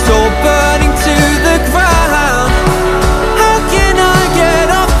 It's all burning to the ground. How can I get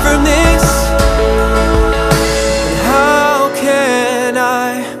up from this? And how can I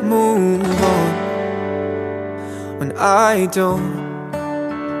move on when I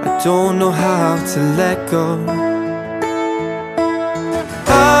don't know how to let go?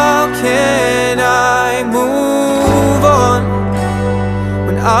 How can I move on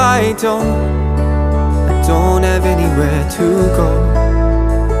when I don't have anywhere to go?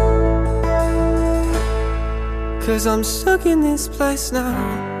 'Cause I'm stuck in this place now.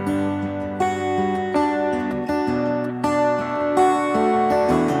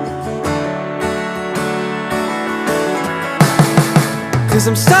 'Cause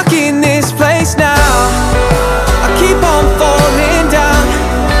I'm stuck in this place now. I keep on falling down.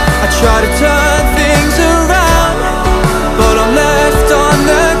 I try to turn